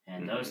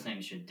 And those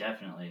things should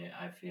definitely,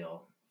 I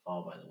feel,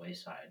 fall by the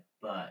wayside.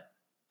 But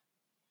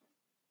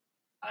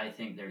I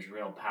think there's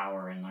real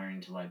power in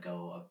learning to let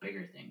go of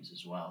bigger things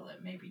as well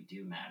that maybe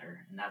do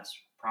matter. And that's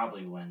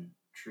probably when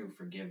true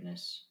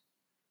forgiveness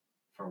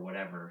for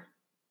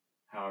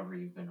however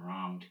you've been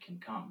wronged can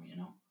come, you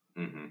know?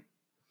 Mm-hmm.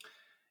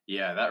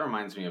 Yeah, that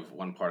reminds me of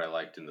one part I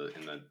liked in the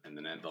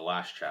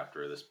last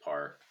chapter of this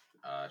part,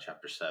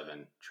 chapter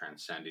 7,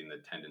 transcending the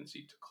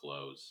tendency to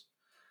close.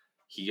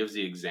 He gives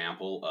the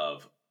example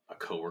of a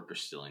coworker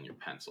stealing your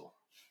pencil,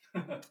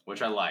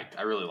 which I liked.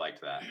 I really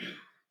liked that.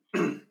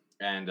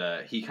 And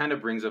he kind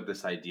of brings up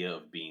this idea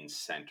of being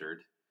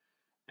centered,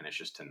 and it's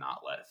just to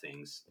not let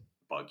things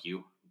bug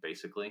you,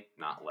 basically.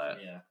 Not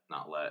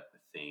let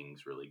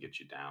things really get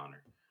you down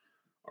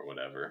or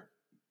whatever.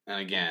 And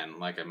again,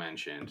 like I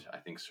mentioned, I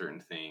think certain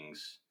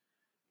things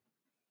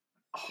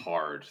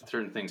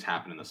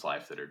happen in this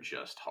life that are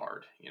just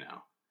hard, you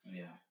know.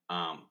 Yeah.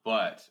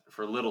 But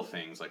for little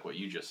things like what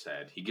you just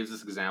said, he gives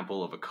this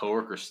example of a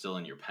coworker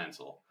stealing your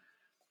pencil,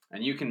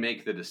 and you can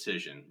make the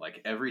decision. Like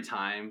every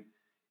time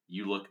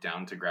you look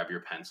down to grab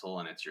your pencil,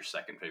 and it's your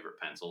second favorite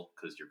pencil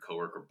because your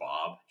coworker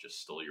Bob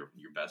just stole your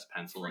best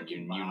pencil, and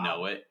you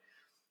know it.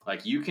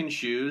 Like you can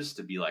choose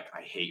to be like,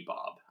 I hate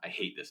Bob. I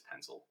hate this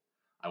pencil.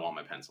 I want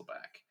my pencil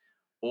back.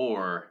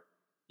 Or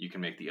you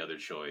can make the other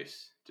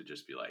choice to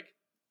just be like,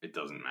 it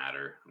doesn't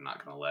matter. I'm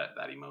not going to let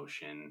that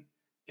emotion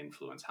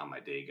influence how my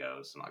day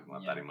goes. I'm not going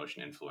to let that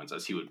emotion influence,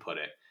 as he would put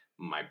it,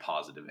 my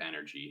positive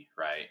energy,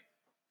 right?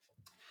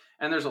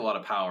 And there's a lot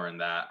of power in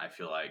that, I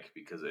feel like,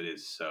 because it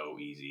is so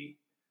easy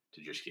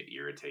to just get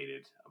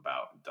irritated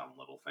about dumb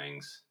little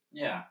things.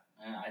 Yeah,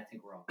 and I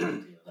think we're all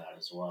guilty of that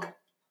as well.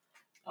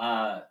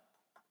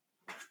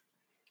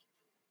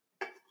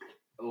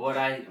 What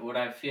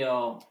I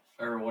feel,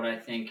 or what I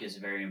think is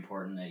very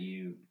important that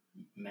you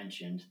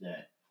mentioned,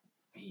 that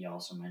he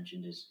also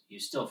mentioned, is you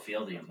still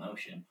feel the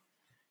emotion.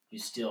 You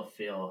still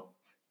feel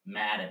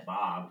mad at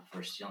Bob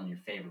for stealing your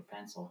favorite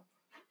pencil.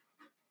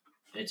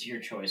 It's your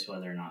choice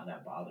whether or not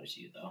that bothers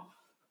you, though.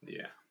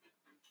 Yeah.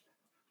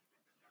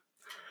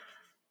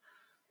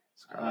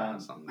 Scarlett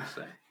has something to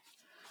say.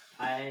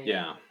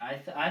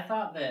 I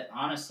thought that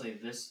honestly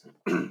this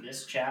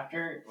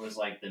chapter was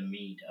like the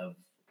meat of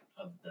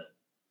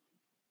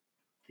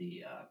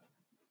the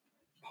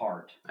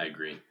part. I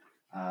agree.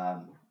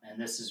 And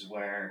this is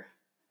where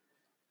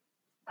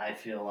I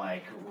feel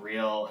like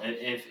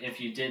if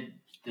you did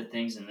the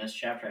things in this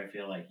chapter, I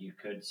feel like you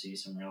could see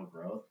some real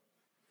growth.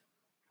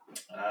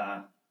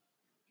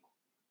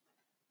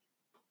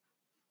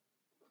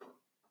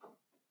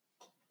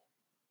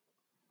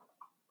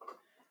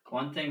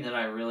 One thing that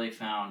I really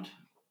found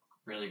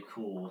really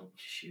cool.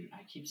 Shoot,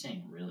 I keep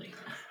saying really.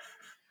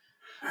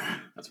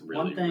 That's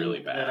really, one thing really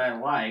bad. That I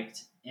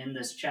liked in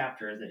this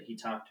chapter that he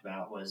talked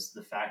about was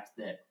the fact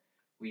that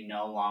we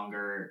no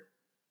longer,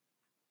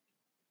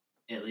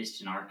 at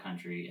least in our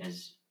country,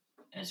 as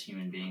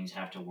human beings,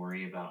 have to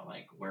worry about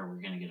like where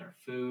we're going to get our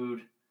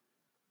food,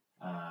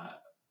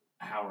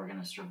 how we're going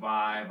to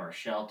survive, our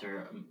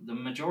shelter. The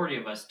majority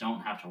of us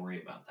don't have to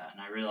worry about that,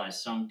 and I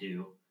realize some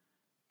do,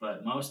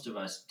 but most of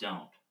us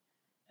don't.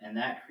 And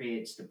that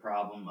creates the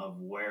problem of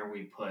where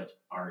we put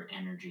our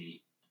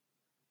energy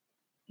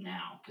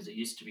now, because it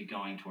used to be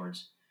going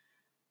towards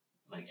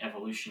like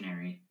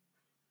evolutionarily,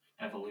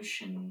 I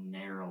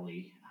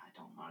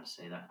don't know how to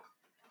say that,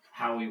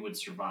 how we would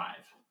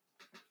survive.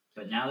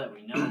 But now that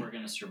we know we're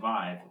going to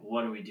survive,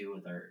 what do we do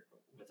with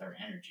our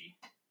energy,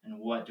 and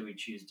what do we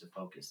choose to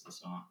focus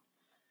this on?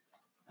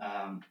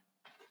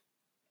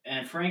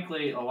 And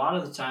frankly, a lot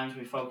of the times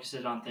we focus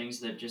it on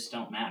things that just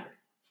don't matter,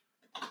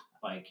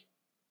 like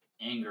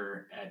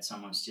anger at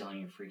someone stealing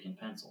your freaking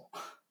pencil.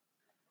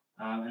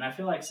 And I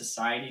feel like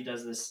society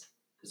does this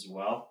as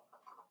well.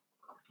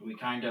 We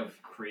kind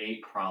of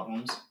create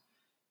problems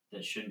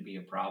that shouldn't be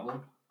a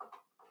problem.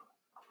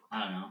 I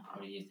don't know.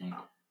 What do you think?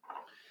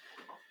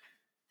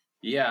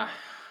 Yeah.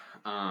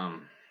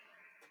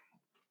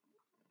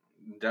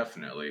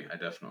 Definitely. I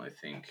definitely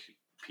think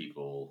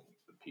people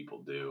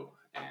do.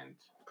 And,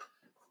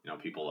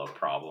 people love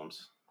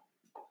problems.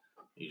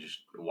 You just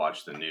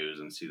watch the news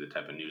and see the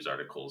type of news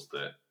articles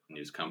that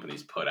news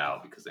companies put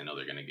out because they know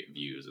they're going to get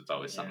views. It's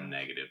always something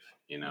negative,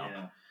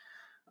 Yeah.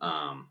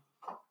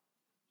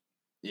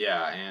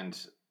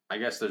 And I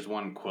guess there's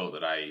one quote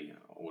that I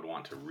would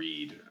want to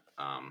read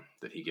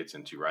that he gets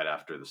into right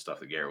after the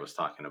stuff that Garrett was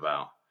talking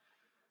about.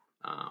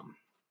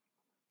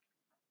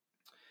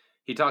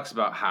 He talks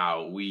about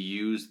how we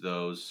use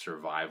those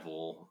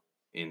survival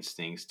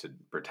instincts to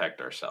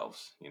protect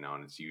ourselves, you know,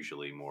 and it's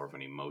usually more of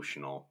an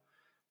emotional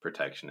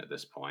protection at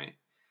this point.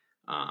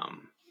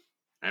 Um,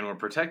 and we're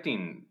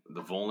protecting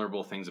the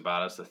vulnerable things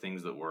about us, the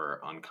things that we're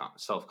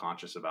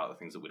self-conscious about, the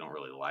things that we don't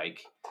really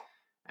like.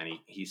 And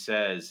he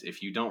says,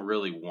 if you don't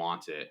really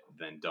want it,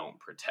 then don't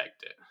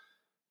protect it.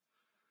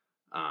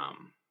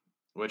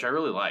 Which I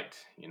really liked,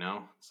 you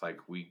know, it's like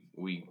we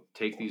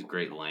take these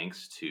great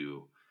lengths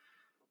to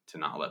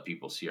not let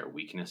people see our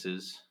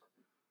weaknesses.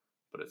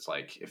 But it's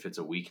like, if it's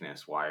a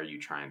weakness, why are you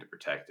trying to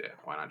protect it?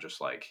 Why not just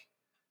like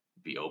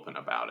be open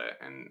about it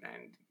and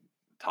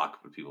talk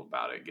with people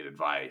about it, get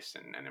advice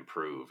and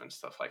improve and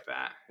stuff like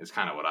that. It's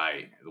kind of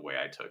the way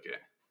I took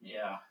it.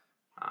 Yeah.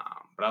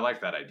 But I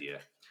like that idea.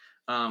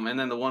 And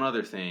then the one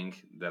other thing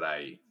that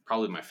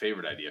probably my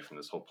favorite idea from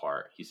this whole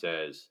part, he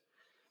says,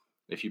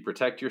 if you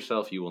protect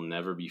yourself, you will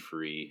never be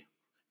free.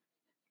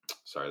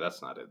 Sorry,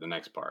 that's not it. The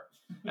next part.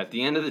 At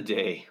the end of the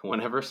day,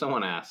 whenever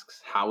someone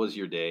asks, how was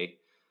your day?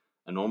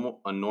 A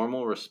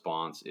normal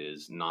response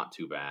is not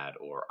too bad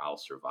or I'll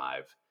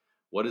survive.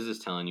 What is this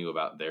telling you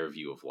about their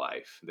view of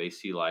life? They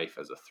see life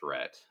as a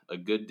threat. A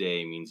good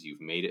day means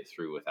you've made it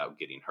through without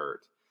getting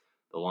hurt.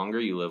 The longer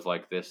you live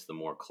like this, the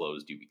more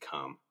closed you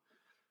become.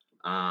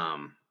 I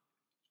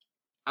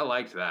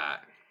liked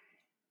that.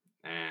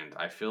 And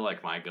I feel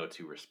like my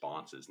go-to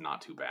response is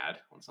not too bad.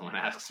 When someone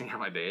asks me how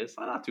my day is,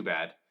 not too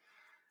bad.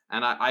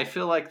 And I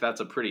feel like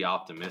that's a pretty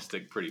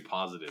optimistic, pretty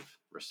positive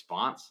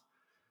response.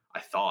 I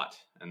thought,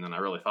 and then I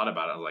really thought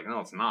about it. I was like, no,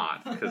 it's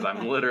not, because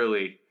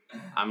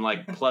I'm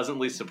like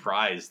pleasantly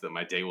surprised that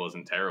my day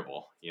wasn't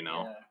terrible, you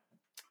know? Yeah.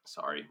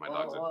 Sorry, my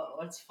dog's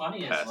what's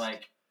funny is,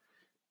 like,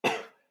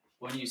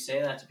 when you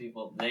say that to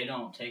people, they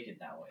don't take it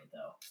that way,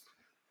 though.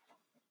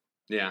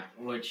 Yeah.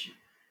 Which,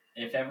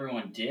 if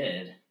everyone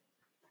did,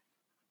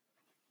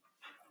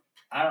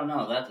 I don't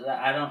know.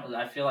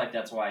 I feel like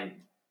that's why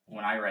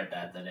when I read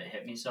that it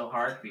hit me so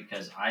hard,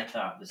 because I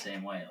thought the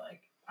same way.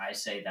 Like, I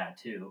say that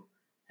too,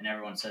 and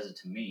everyone says it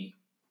to me.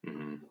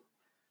 Mm-hmm.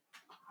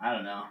 I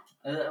don't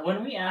know.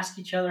 When we ask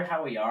each other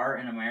how we are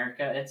in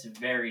America, it's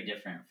very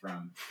different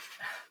from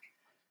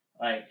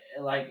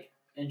like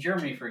in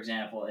Germany, for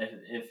example.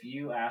 If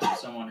you ask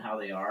someone how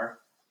they are,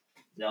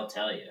 they'll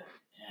tell you,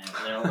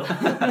 and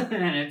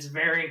and it's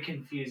very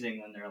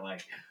confusing when they're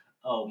like,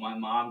 "Oh, my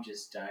mom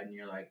just died," and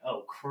you're like,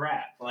 "Oh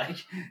crap!" Like,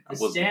 the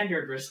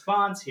standard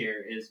response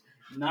here is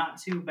not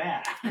too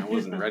bad. I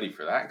wasn't ready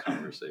for that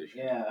conversation.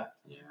 Yeah.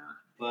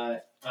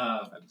 But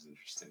that is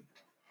interesting.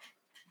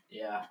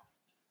 Yeah.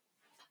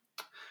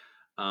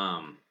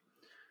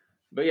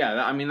 But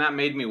yeah, I mean, that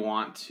made me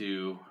want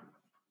to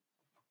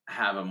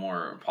have a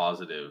more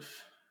positive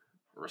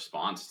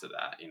response to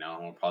that, you know,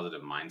 a more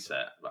positive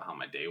mindset about how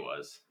my day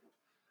was.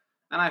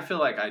 And I feel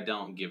like I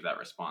don't give that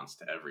response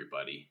to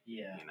everybody.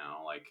 Yeah. You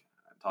know, like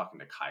talking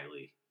to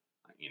Kylie,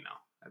 you know,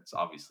 that's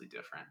obviously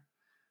different.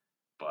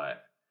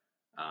 But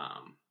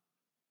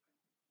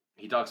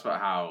he talks about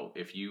how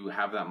if you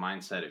have that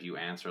mindset, if you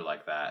answer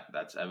like that,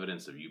 that's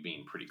evidence of you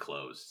being pretty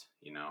closed,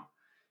 you know?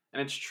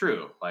 And it's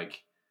true.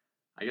 Like,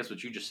 I guess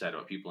what you just said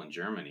about people in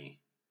Germany,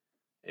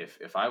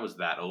 if I was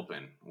that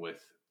open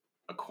with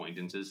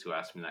acquaintances who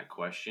asked me that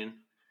question,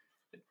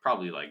 it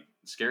probably like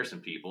scare some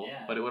people,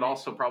 but it would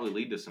also probably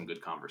lead to some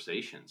good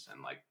conversations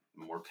and like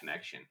more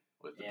connection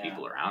with the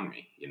people around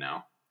me, you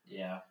know?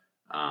 Yeah.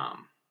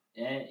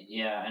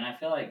 Yeah, and I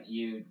feel like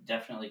you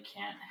definitely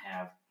can't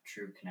have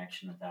true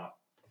connection without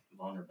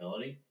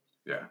vulnerability.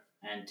 Yeah.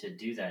 And to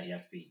do that, you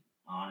have to be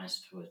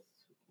honest with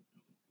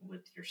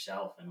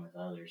yourself and with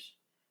others.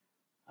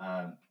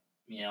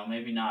 You know,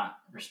 maybe not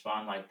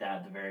respond like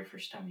that the very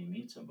first time you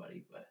meet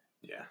somebody, but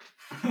yeah.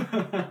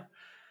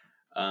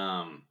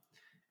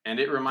 And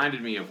it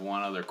reminded me of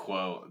one other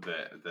quote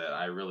that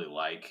I really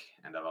like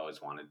and I've always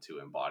wanted to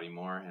embody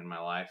more in my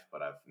life,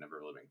 but I've never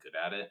really been good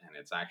at it. And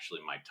it's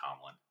actually Mike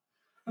Tomlin.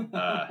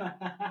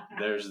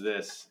 There's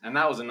this, and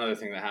that was another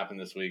thing that happened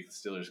this week. The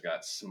Steelers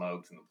got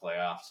smoked in the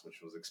playoffs, which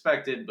was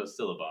expected, but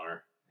still a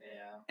bummer.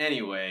 Yeah.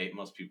 Anyway,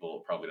 most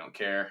people probably don't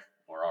care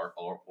or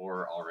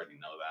already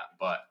know that,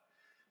 but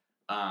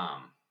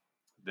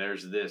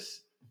there's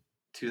this.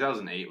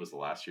 2008 was the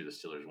last year the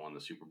Steelers won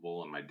the Super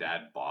Bowl, and my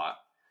dad bought,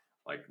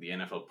 like, the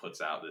NFL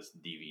puts out this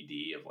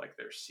DVD of like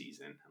their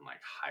season and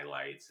like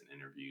highlights and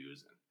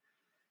interviews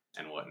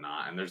and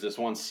whatnot. And there's this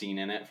one scene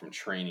in it from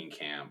training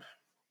camp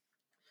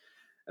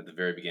at the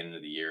very beginning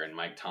of the year, and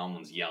Mike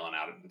Tomlin's yelling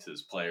out into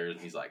his players,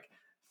 and he's like,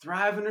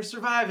 "Thriving or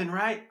surviving,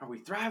 right? Are we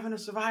thriving or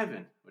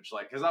surviving?" Which,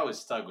 like, has always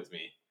stuck with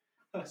me.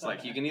 It's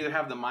like, you can either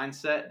have the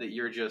mindset that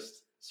you're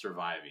just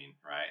surviving,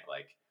 right?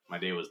 Like, my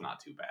day was not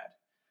too bad.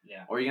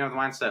 Yeah. Or you can have the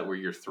mindset where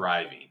you're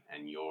thriving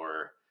and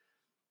you're,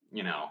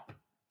 you know,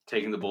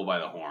 taking the bull by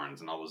the horns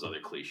and all those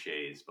other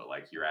cliches, but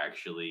like you're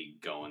actually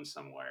going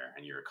somewhere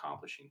and you're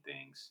accomplishing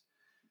things.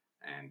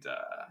 And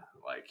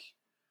like,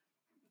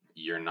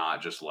 you're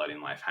not just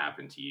letting life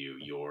happen to you.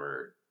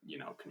 You're, you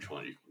know,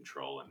 controlling your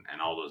control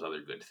and all those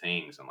other good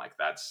things. And like,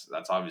 that's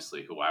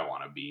obviously who I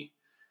want to be.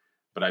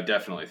 But I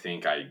definitely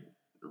think I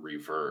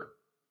revert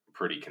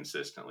pretty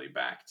consistently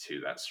back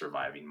to that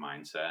surviving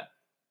mindset.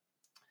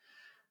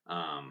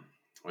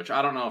 Which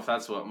I don't know if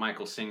that's what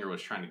Michael Singer was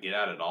trying to get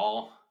at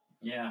all.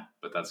 Yeah.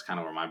 But that's kind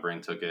of where my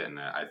brain took it, and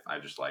I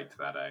just liked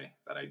that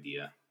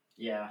idea.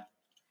 Yeah.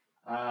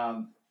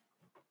 I'm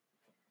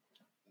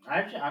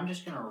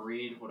just gonna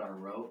read what I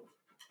wrote.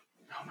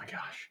 Oh my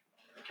gosh.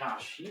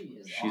 Gosh,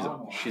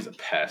 she's a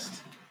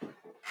pest.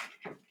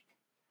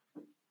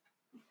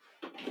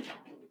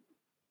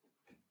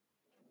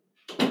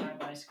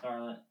 Bye,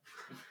 Scarlett.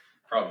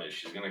 Problem is,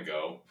 she's gonna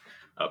go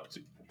up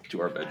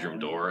to our bedroom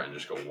door and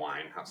just go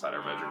whine outside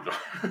our bedroom door.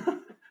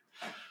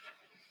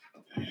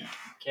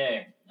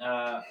 Okay,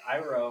 I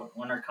wrote,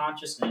 when our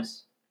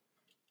consciousness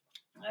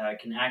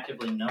can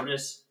actively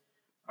notice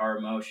our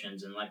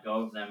emotions and let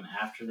go of them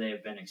after they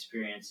have been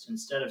experienced,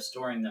 instead of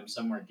storing them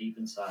somewhere deep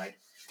inside,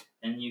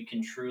 then you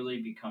can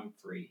truly become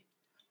free.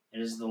 It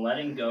is the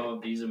letting go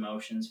of these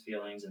emotions,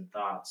 feelings, and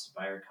thoughts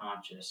by our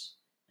conscious,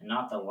 and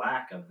not the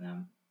lack of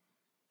them,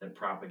 that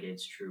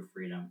propagates true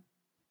freedom.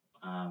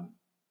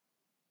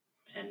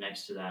 And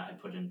next to that, I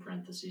put in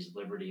parentheses,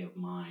 liberty of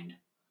mind.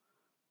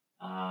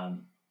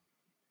 To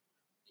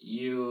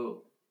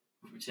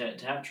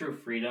have true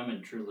freedom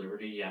and true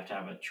liberty, you have to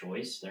have a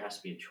choice. There has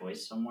to be a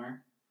choice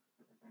somewhere.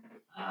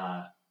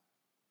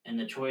 And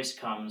the choice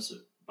comes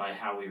by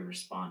how we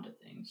respond to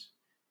things.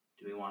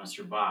 Do we want to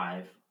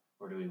survive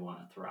or do we want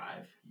to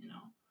thrive?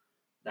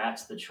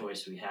 That's the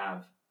choice we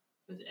have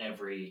with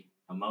every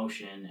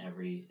emotion,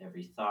 every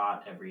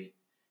thought,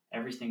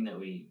 everything that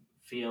we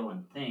feel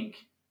and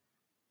think.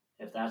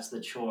 If that's the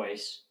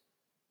choice,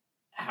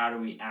 how do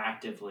we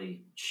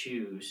actively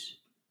choose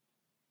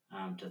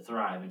to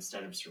thrive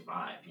instead of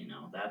survive?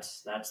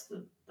 That's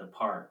the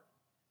part.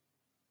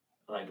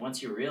 Like,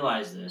 once you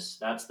realize this,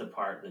 that's the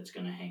part that's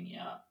going to hang you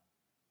up.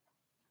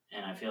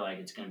 And I feel like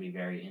it's going to be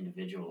very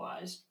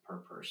individualized per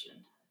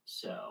person.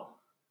 So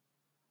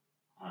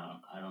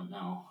I don't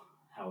know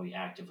how we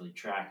actively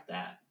track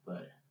that,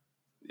 but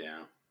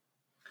yeah.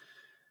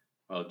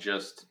 Well,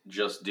 just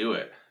do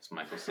it, as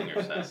Michael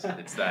Singer says.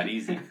 It's that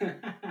easy.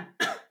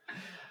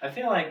 I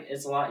feel like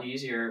it's a lot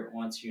easier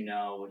once you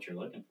know what you're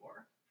looking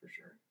for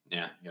sure.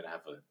 Yeah, you gotta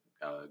have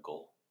a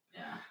goal.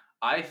 Yeah.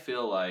 I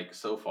feel like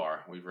so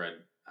far, we've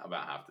read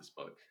about half this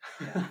book.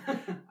 Yeah.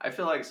 I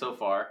feel like so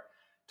far,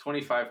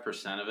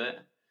 25% of it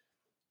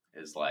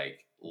is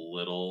like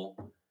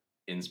little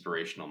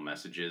inspirational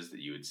messages that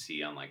you would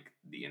see on like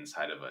the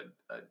inside of a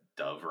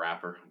Dove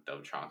wrapper,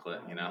 Dove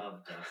chocolate, I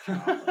love Dove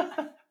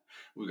chocolate.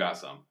 We got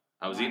some.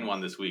 I was eating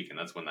one this week, and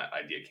that's when that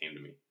idea came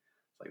to me.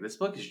 It's like, this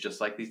book is just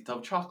like these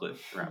Dove chocolate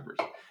wrappers.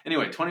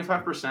 Anyway,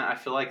 25% I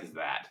feel like is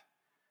that.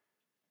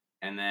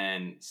 And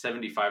then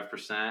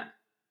 65%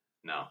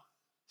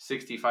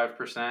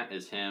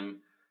 is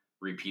him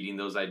repeating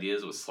those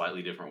ideas with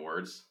slightly different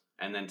words.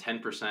 And then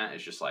 10%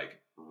 is just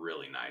like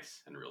really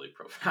nice and really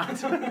profound.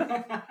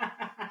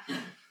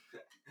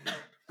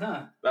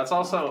 Huh. That's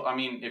also, I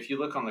mean, if you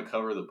look on the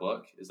cover of the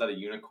book, is that a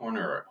unicorn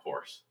or a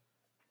horse?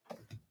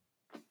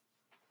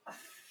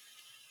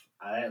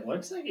 It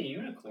looks like a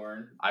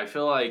unicorn. I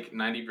feel like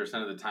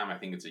 90% of the time I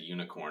think it's a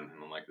unicorn.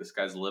 And I'm like, this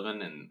guy's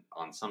living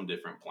on some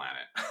different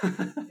planet.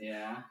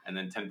 Yeah. And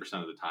then 10%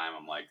 of the time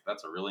I'm like,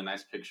 that's a really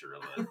nice picture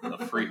of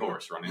a free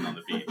horse running on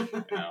the beach.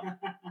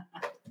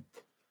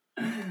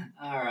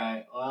 All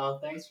right. Well,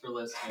 thanks for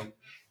listening.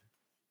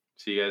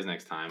 See you guys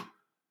next time.